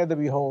the eye of the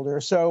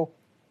beholder. So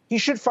he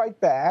should fight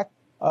back.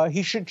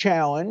 He should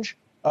challenge.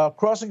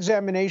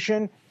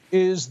 Cross-examination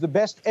is the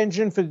best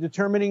engine for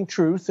determining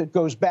truth. It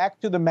goes back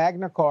to the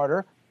Magna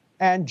Carta.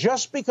 And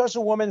just because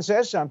a woman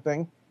says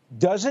something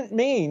doesn't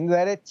mean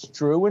that it's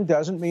true and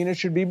doesn't mean it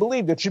should be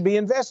believed. It should be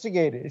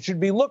investigated. It should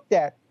be looked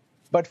at.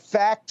 But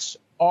facts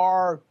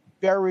are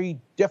very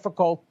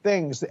difficult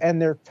things,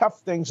 and they're tough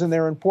things, and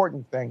they're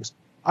important things.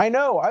 I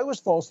know I was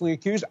falsely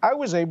accused. I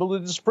was able to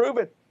disprove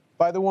it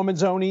by the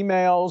woman's own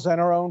emails and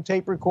her own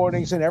tape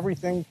recordings, and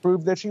everything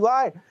proved that she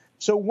lied.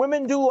 So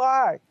women do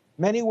lie.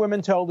 Many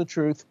women tell the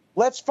truth.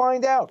 Let's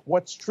find out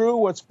what's true,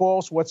 what's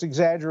false, what's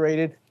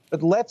exaggerated.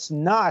 But let's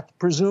not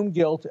presume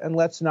guilt, and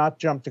let's not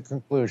jump to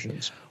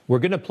conclusions. We're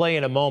going to play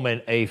in a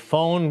moment a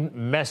phone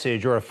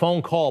message or a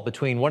phone call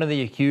between one of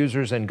the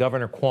accusers and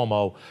Governor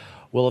Cuomo.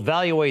 We'll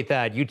evaluate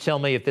that. You tell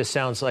me if this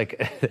sounds like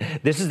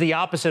this is the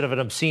opposite of an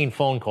obscene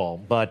phone call,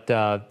 but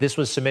this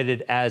was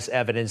submitted as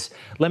evidence.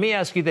 Let me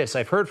ask you this.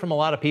 I've heard from a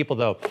lot of people,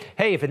 though,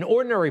 hey, if an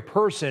ordinary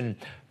person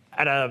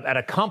at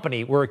a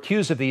company were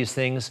accused of these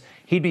things,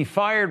 he'd be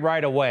fired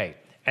right away.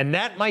 And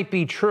that might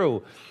be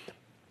true.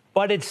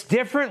 But it's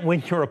different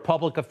when you're a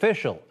public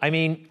official. I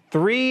mean,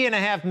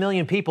 3.5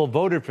 million people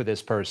voted for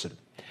this person.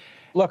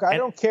 Look, I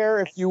don't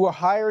care if you were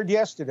hired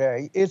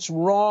yesterday. It's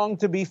wrong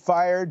to be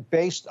fired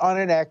based on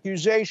an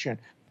accusation.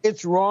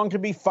 It's wrong to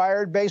be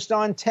fired based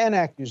on 10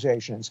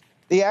 accusations.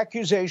 The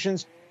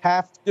accusations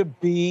have to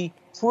be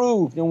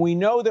proved. And we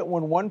know that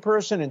when one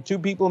person and two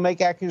people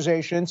make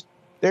accusations,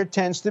 there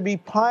tends to be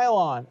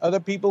pile-on. Other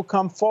people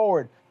come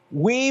forward.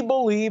 We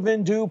believe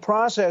in due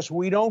process.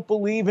 We don't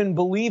believe in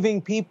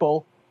believing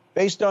people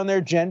based on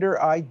their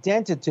gender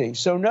identity.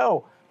 So,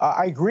 no,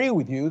 I agree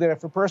with you that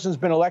if a person's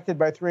been elected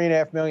by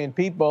 3.5 million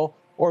people,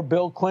 or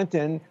Bill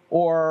Clinton,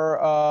 or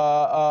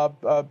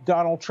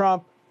Donald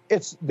Trump,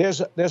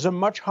 there's a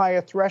much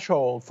higher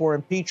threshold for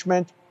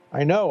impeachment.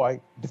 I know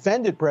I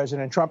defended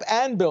President Trump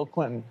and Bill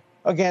Clinton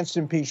against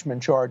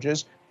impeachment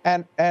charges,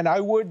 and I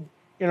would,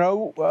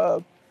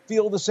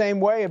 feel the same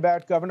way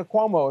about Governor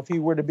Cuomo if he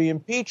were to be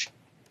impeached.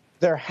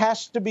 There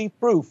has to be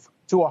proof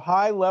to a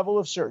high level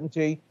of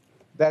certainty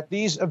that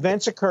these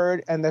events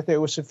occurred and that they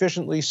were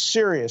sufficiently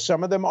serious.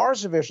 Some of them are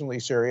sufficiently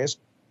serious,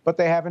 but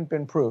they haven't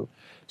been proved.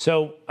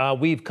 So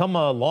we've come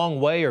a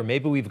long way, or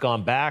maybe we've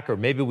gone back, or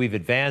maybe we've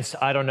advanced.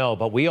 I don't know.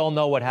 But we all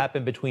know what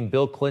happened between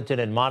Bill Clinton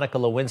and Monica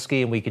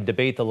Lewinsky, and we can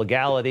debate the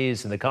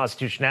legalities and the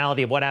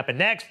constitutionality of what happened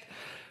next.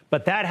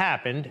 But that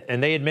happened,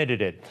 and they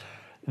admitted it.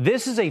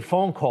 This is a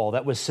phone call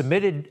that was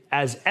submitted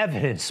as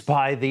evidence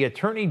by the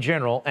Attorney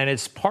General, and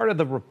it's part of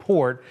the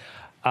report.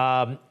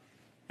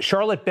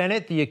 Charlotte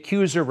Bennett, the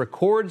accuser,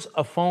 records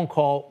a phone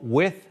call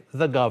with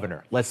the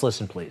governor. Let's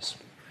listen, please.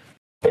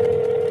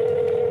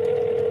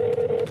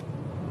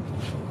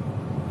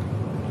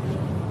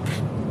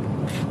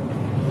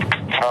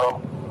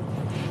 Hello?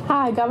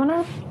 Hi,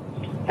 Governor.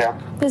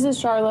 Yeah. This is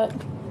Charlotte.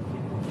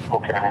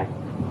 Okay.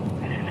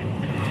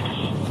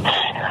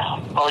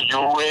 Are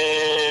you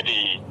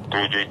ready?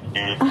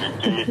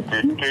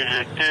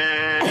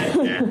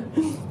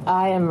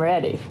 I am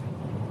ready.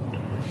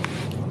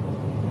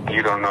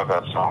 You don't know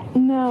that song?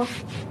 No.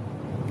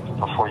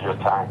 Before your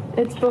time.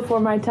 It's before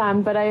my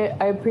time, but I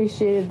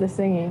appreciated the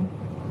singing.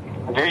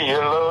 Do you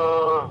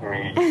love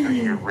me? Do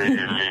you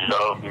really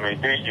love me?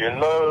 Do you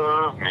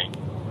love me?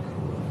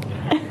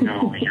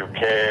 Do you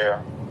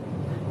care?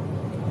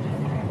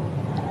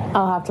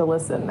 I'll have to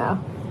listen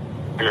now.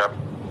 Yep.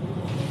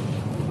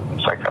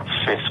 It's like the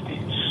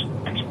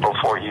 50s. It's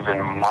before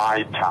even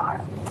my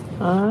time.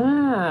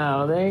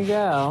 Oh, there you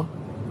go.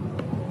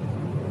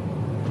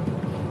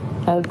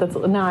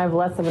 Now I have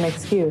less of an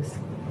excuse.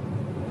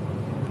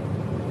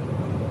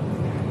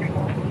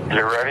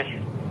 You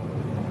ready?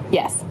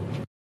 Yes.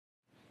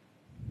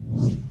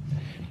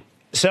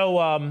 So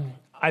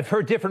I've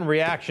heard different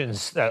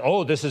reactions that,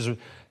 oh, this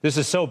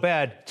is so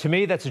bad. To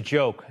me, that's a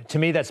joke. To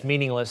me, that's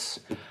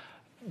meaningless.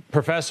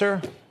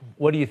 Professor,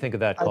 what do you think of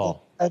that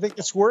call? I think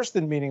it's worse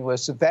than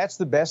meaningless. If that's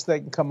the best they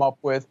can come up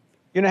with,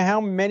 you know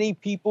how many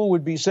people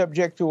would be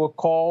subject to a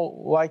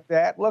call like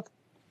that? Look,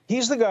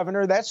 he's the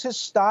governor. That's his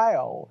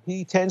style.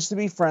 He tends to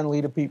be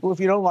friendly to people.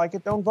 If you don't like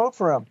it, don't vote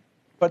for him.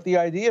 But the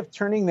idea of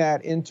turning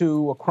that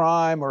into a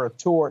crime or a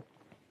tort,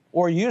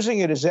 or using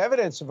it as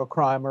evidence of a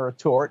crime or a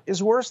tort,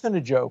 is worse than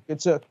a joke.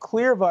 It's a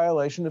clear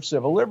violation of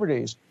civil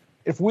liberties.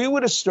 If we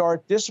were to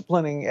start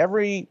disciplining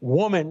every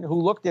woman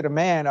who looked at a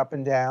man up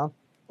and down,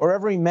 or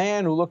every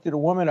man who looked at a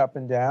woman up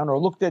and down, or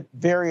looked at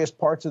various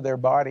parts of their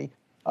body,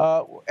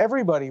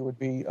 everybody would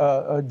be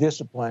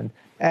disciplined.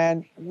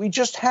 And we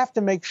just have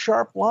to make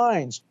sharp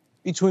lines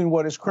between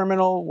what is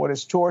criminal, what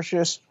is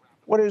tortious,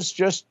 what is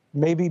just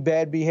maybe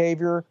bad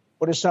behavior,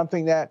 what is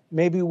something that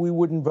maybe we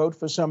wouldn't vote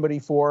for somebody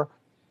for.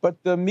 But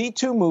the Me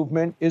Too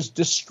movement is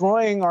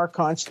destroying our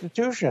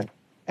Constitution,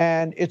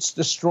 and it's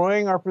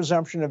destroying our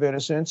presumption of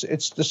innocence.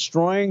 It's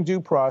destroying due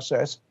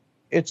process.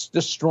 It's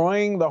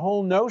destroying the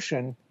whole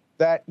notion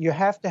that you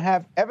have to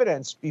have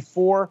evidence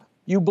before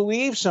you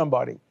believe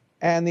somebody.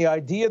 And the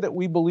idea that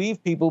we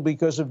believe people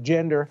because of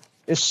gender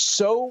is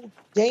so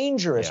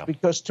dangerous,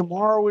 because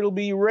tomorrow it'll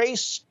be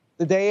race.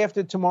 The day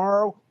after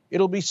tomorrow,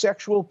 it'll be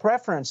sexual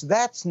preference.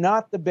 That's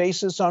not the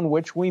basis on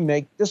which we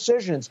make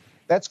decisions.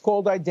 That's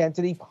called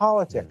identity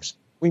politics.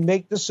 We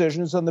make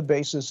decisions on the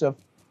basis of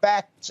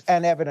facts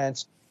and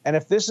evidence. And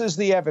if this is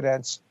the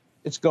evidence,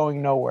 it's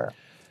going nowhere.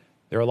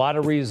 There are a lot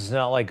of reasons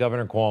not like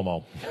Governor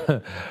Cuomo,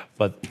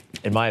 but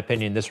in my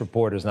opinion, this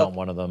report is not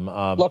one of them.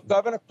 Look,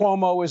 Governor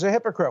Cuomo is a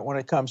hypocrite when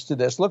it comes to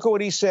this. Look at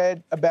what he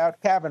said about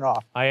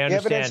Kavanaugh. I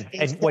understand.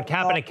 And what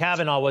happened to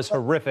Kavanaugh was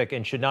horrific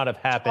and should not have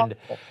happened.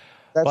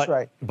 That's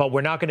right. But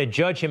we're not going to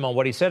judge him on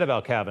what he said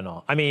about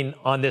Kavanaugh. I mean,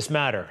 on this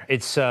matter,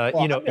 it's I'm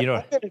going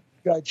to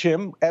judge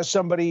him as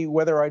somebody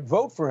whether I'd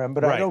vote for him,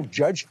 but I don't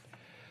judge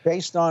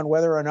based on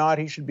whether or not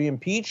he should be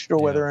impeached or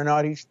whether or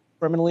not he should be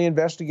criminally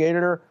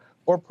investigated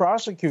or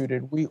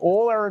prosecuted. We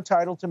all are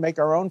entitled to make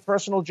our own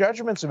personal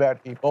judgments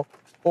about people,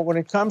 but when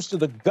it comes to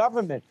the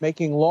government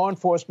making law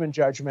enforcement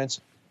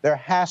judgments, there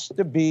has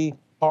to be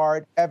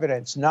hard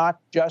evidence, not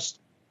just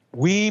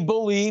we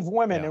believe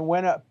women. And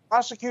when a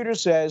prosecutor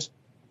says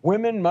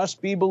women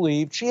must be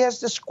believed, she has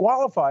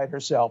disqualified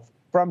herself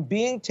from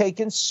being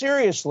taken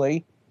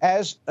seriously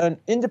as an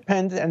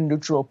independent and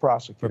neutral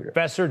prosecutor.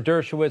 Professor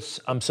Dershowitz,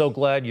 I'm so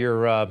glad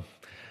you're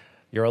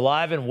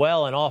alive and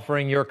well and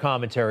offering your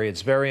commentary.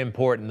 It's very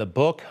important. The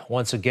book,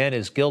 once again,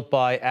 is Guilt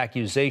by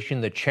Accusation,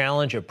 The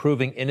Challenge of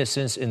Proving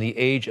Innocence in the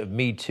Age of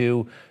Me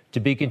Too. To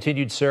be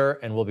continued, sir,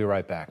 and we'll be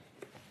right back.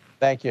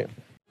 Thank you.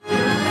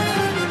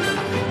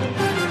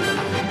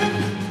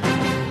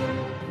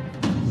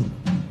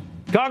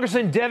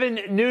 Congressman Devin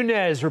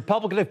Nunes,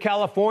 Republican of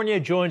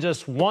California, joins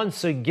us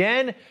once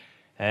again.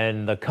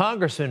 And the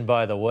congressman,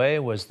 by the way,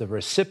 was the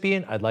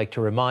recipient, I'd like to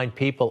remind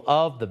people,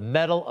 of the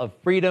Medal of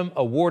Freedom,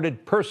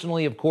 awarded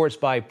personally, of course,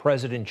 by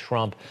President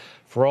Trump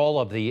for all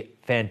of the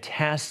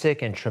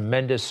fantastic and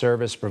tremendous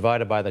service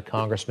provided by the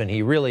congressman.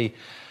 He really,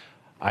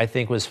 I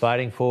think, was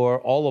fighting for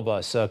all of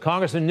us.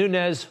 Congressman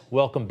Nunes,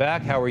 welcome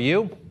back. How are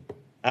you?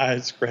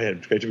 It's great.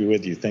 It's great to be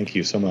with you. Thank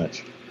you so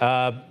much.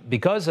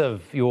 Because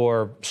of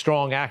your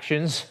strong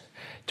actions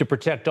to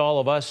protect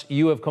all of us,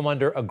 you have come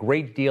under a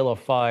great deal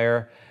of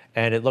fire,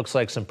 and it looks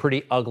like some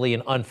pretty ugly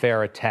and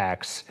unfair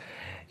attacks.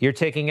 You're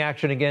taking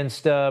action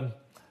against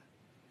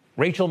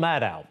Rachel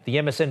Maddow, the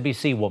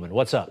MSNBC woman.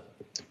 What's up?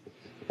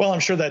 Well, I'm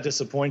sure that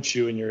disappoints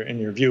you and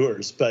your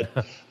viewers, but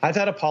I've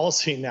had a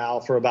policy now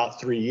for about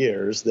 3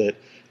 years that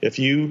if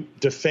you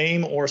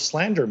defame or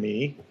slander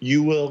me,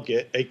 you will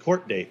get a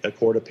court date, a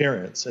court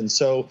appearance. And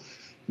so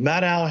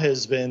Maddow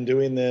has been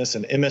doing this,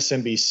 and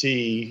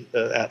MSNBC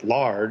at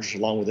large,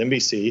 along with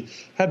NBC,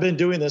 have been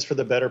doing this for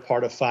the better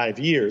part of 5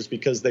 years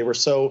because they were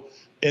so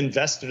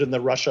invested in the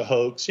Russia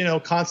hoax. You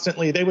know,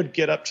 constantly they would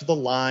get up to the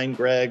line,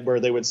 Greg, where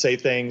they would say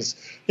things,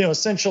 you know,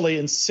 essentially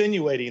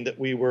insinuating that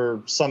we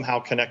were somehow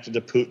connected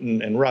to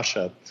Putin and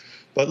Russia.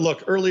 But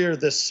look, earlier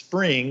this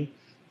spring,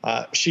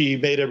 she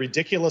made a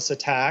ridiculous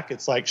attack.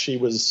 It's like she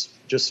was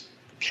just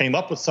came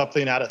up with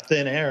something out of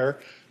thin air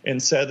and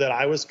said that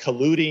I was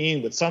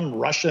colluding with some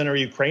Russian or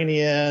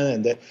Ukrainian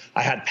and that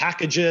I had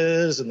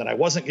packages and that I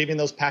wasn't giving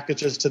those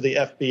packages to the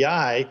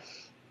FBI.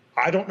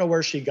 I don't know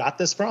where she got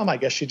this from. I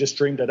guess she just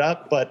dreamed it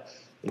up. But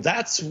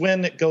that's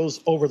when it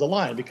goes over the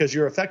line, because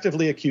you're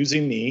effectively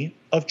accusing me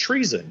of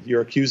treason.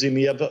 You're accusing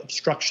me of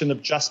obstruction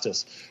of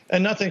justice.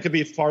 And nothing could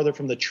be farther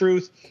from the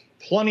truth.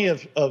 Plenty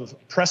of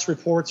press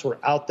reports were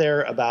out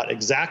there about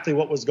exactly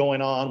what was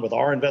going on with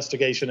our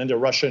investigation into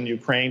Russia and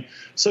Ukraine.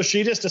 So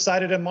she just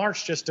decided in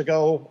March just to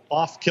go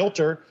off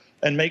kilter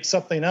and make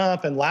something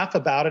up and laugh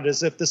about it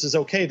as if this is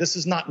okay. This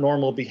is not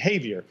normal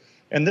behavior.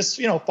 And this,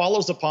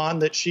 follows upon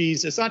that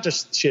it's not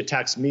just she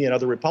attacks me and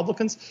other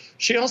Republicans,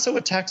 she also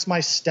attacks my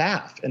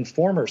staff and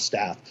former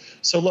staff.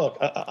 So look,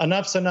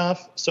 enough's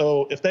enough.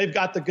 So if they've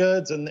got the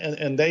goods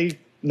and they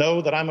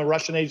know that I'm a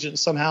Russian agent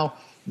somehow,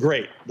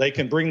 great. They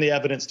can bring the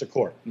evidence to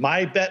court.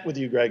 My bet with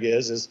you, Greg,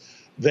 is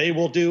they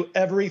will do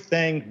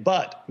everything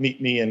but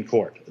meet me in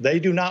court. They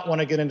do not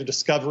want to get into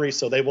discovery,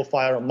 so they will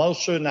file a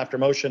motion after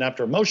motion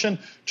after motion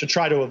to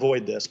try to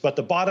avoid this. But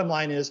the bottom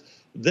line is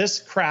this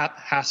crap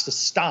has to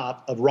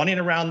stop of running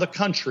around the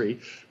country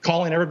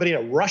calling everybody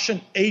a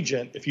Russian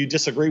agent if you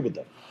disagree with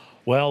them.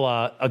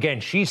 Well,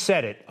 again, she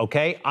said it,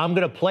 okay? I'm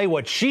going to play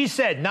what she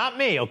said, not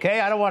me, okay?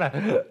 I don't want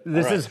to.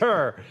 This is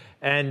her.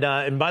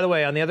 And by the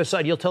way, on the other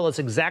side, you'll tell us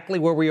exactly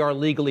where we are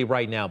legally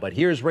right now. But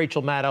here's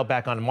Rachel Maddow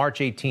back on March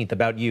 18th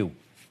about you.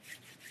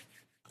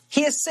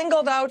 He is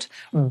singled out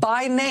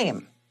by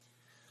name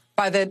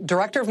by the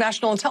Director of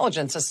National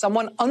Intelligence as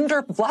someone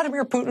under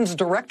Vladimir Putin's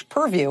direct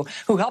purview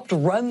who helped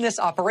run this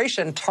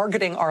operation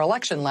targeting our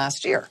election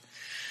last year.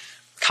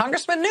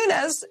 Congressman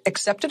Nunes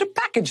accepted a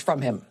package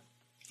from him.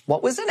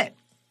 What was in it?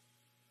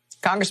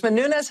 Congressman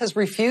Nunes has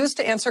refused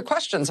to answer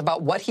questions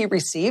about what he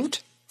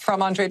received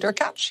from Andrei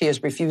Derkach. He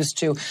has refused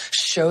to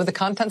show the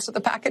contents of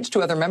the package to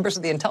other members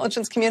of the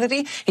intelligence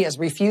community. He has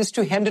refused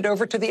to hand it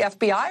over to the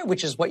FBI,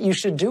 which is what you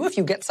should do if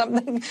you get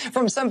something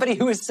from somebody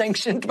who is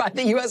sanctioned by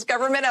the U.S.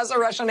 government as a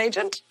Russian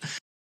agent.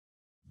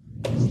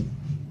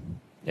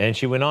 And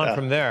she went on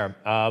from there.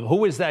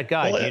 Who is that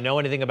guy? Do you know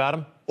anything about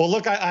him? Well,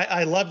 look,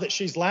 I love that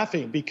she's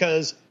laughing,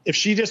 because if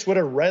she just would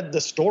have read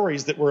the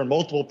stories that were in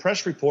multiple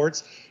press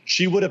reports,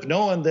 she would have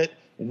known that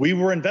we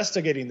were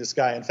investigating this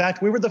guy. In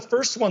fact, we were the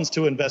first ones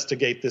to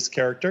investigate this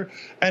character,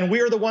 and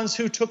we are the ones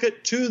who took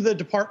it to the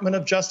Department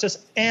of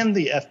Justice and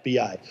the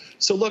FBI.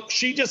 So look,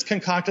 she just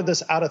concocted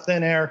this out of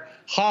thin air.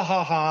 Ha,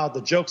 ha, ha.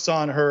 The joke's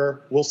on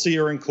her. We'll see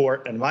her in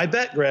court. And my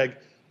bet, Greg,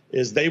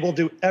 is they will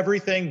do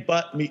everything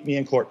but meet me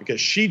in court,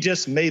 because she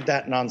just made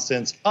that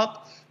nonsense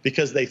up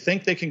because they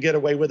think they can get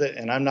away with it,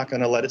 and I'm not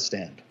going to let it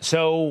stand.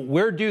 So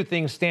where do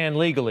things stand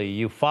legally?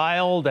 You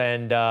filed,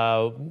 and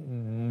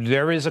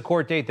there is a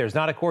court date. There's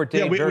not a court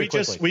date.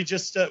 We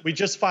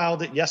just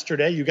filed it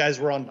yesterday. You guys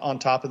were on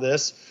top of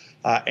this,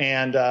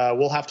 and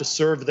we'll have to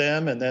serve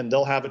them, and then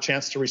they'll have a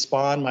chance to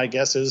respond. My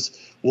guess is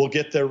we'll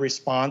get their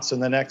response in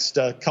the next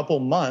couple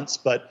months,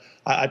 but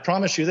I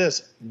promise you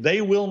this: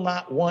 they will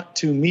not want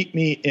to meet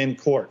me in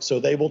court, so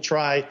they will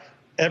try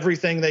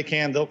everything they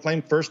can. They'll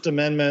claim First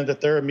Amendment,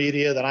 that they're a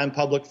media, that I'm a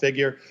public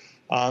figure,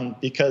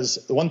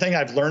 because the one thing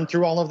I've learned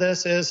through all of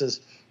this is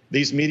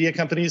these media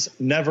companies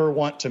never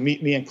want to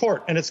meet me in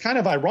court. And it's kind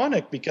of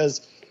ironic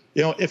because,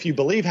 if you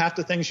believe half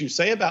the things you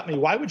say about me,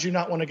 why would you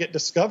not want to get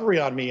discovery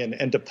on me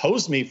and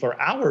depose me for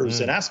hours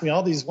and ask me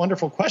all these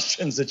wonderful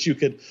questions that you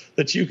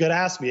could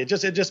ask me? It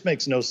just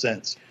makes no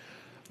sense.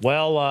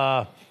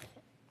 Well,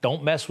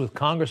 don't mess with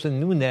Congressman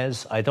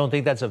Nunes. I don't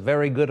think that's a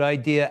very good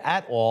idea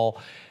at all.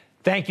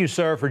 Thank you,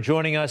 sir, for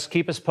joining us.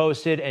 Keep us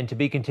posted, and to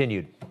be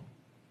continued.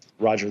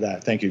 Roger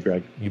that. Thank you,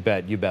 Greg. You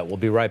bet. You bet. We'll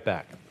be right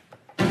back.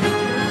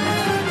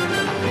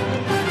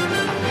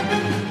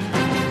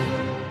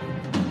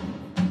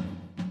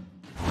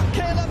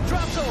 Caleb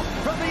Dressel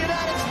from the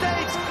United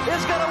States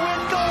is going to win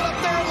gold up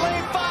there in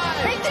lane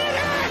 5. He did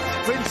it!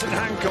 Vincent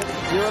Hankel,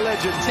 you're a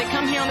legend. To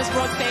come here on this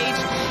world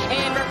stage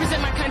and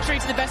represent my country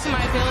to the best of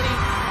my ability.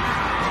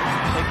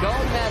 The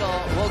gold medal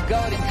will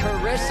go to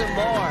Carissa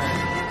Moore.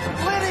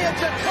 Lydia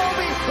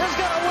Jacoby is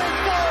going to win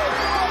gold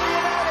for the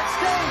United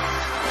States.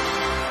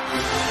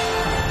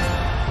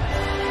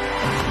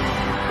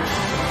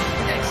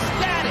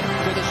 Ecstatic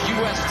for this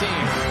U.S.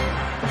 team.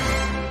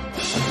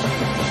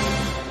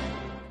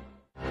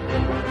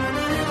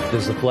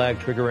 Does the flag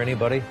trigger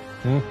anybody?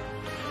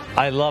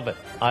 I love it.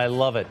 I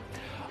love it.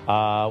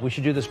 We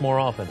should do this more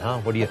often, huh?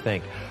 What do you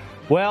think?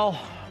 Well,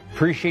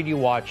 appreciate you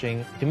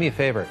watching. Do me a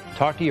favor.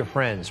 Talk to your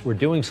friends. We're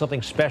doing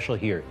something special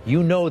here.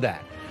 You know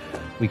that.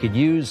 We could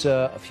use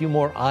a few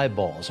more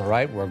eyeballs, all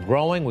right? We're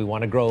growing. We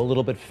want to grow a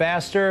little bit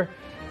faster.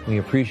 We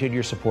appreciate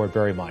your support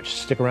very much.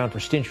 Stick around for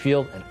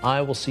Stinchfield, and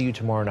I will see you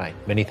tomorrow night.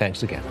 Many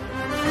thanks again.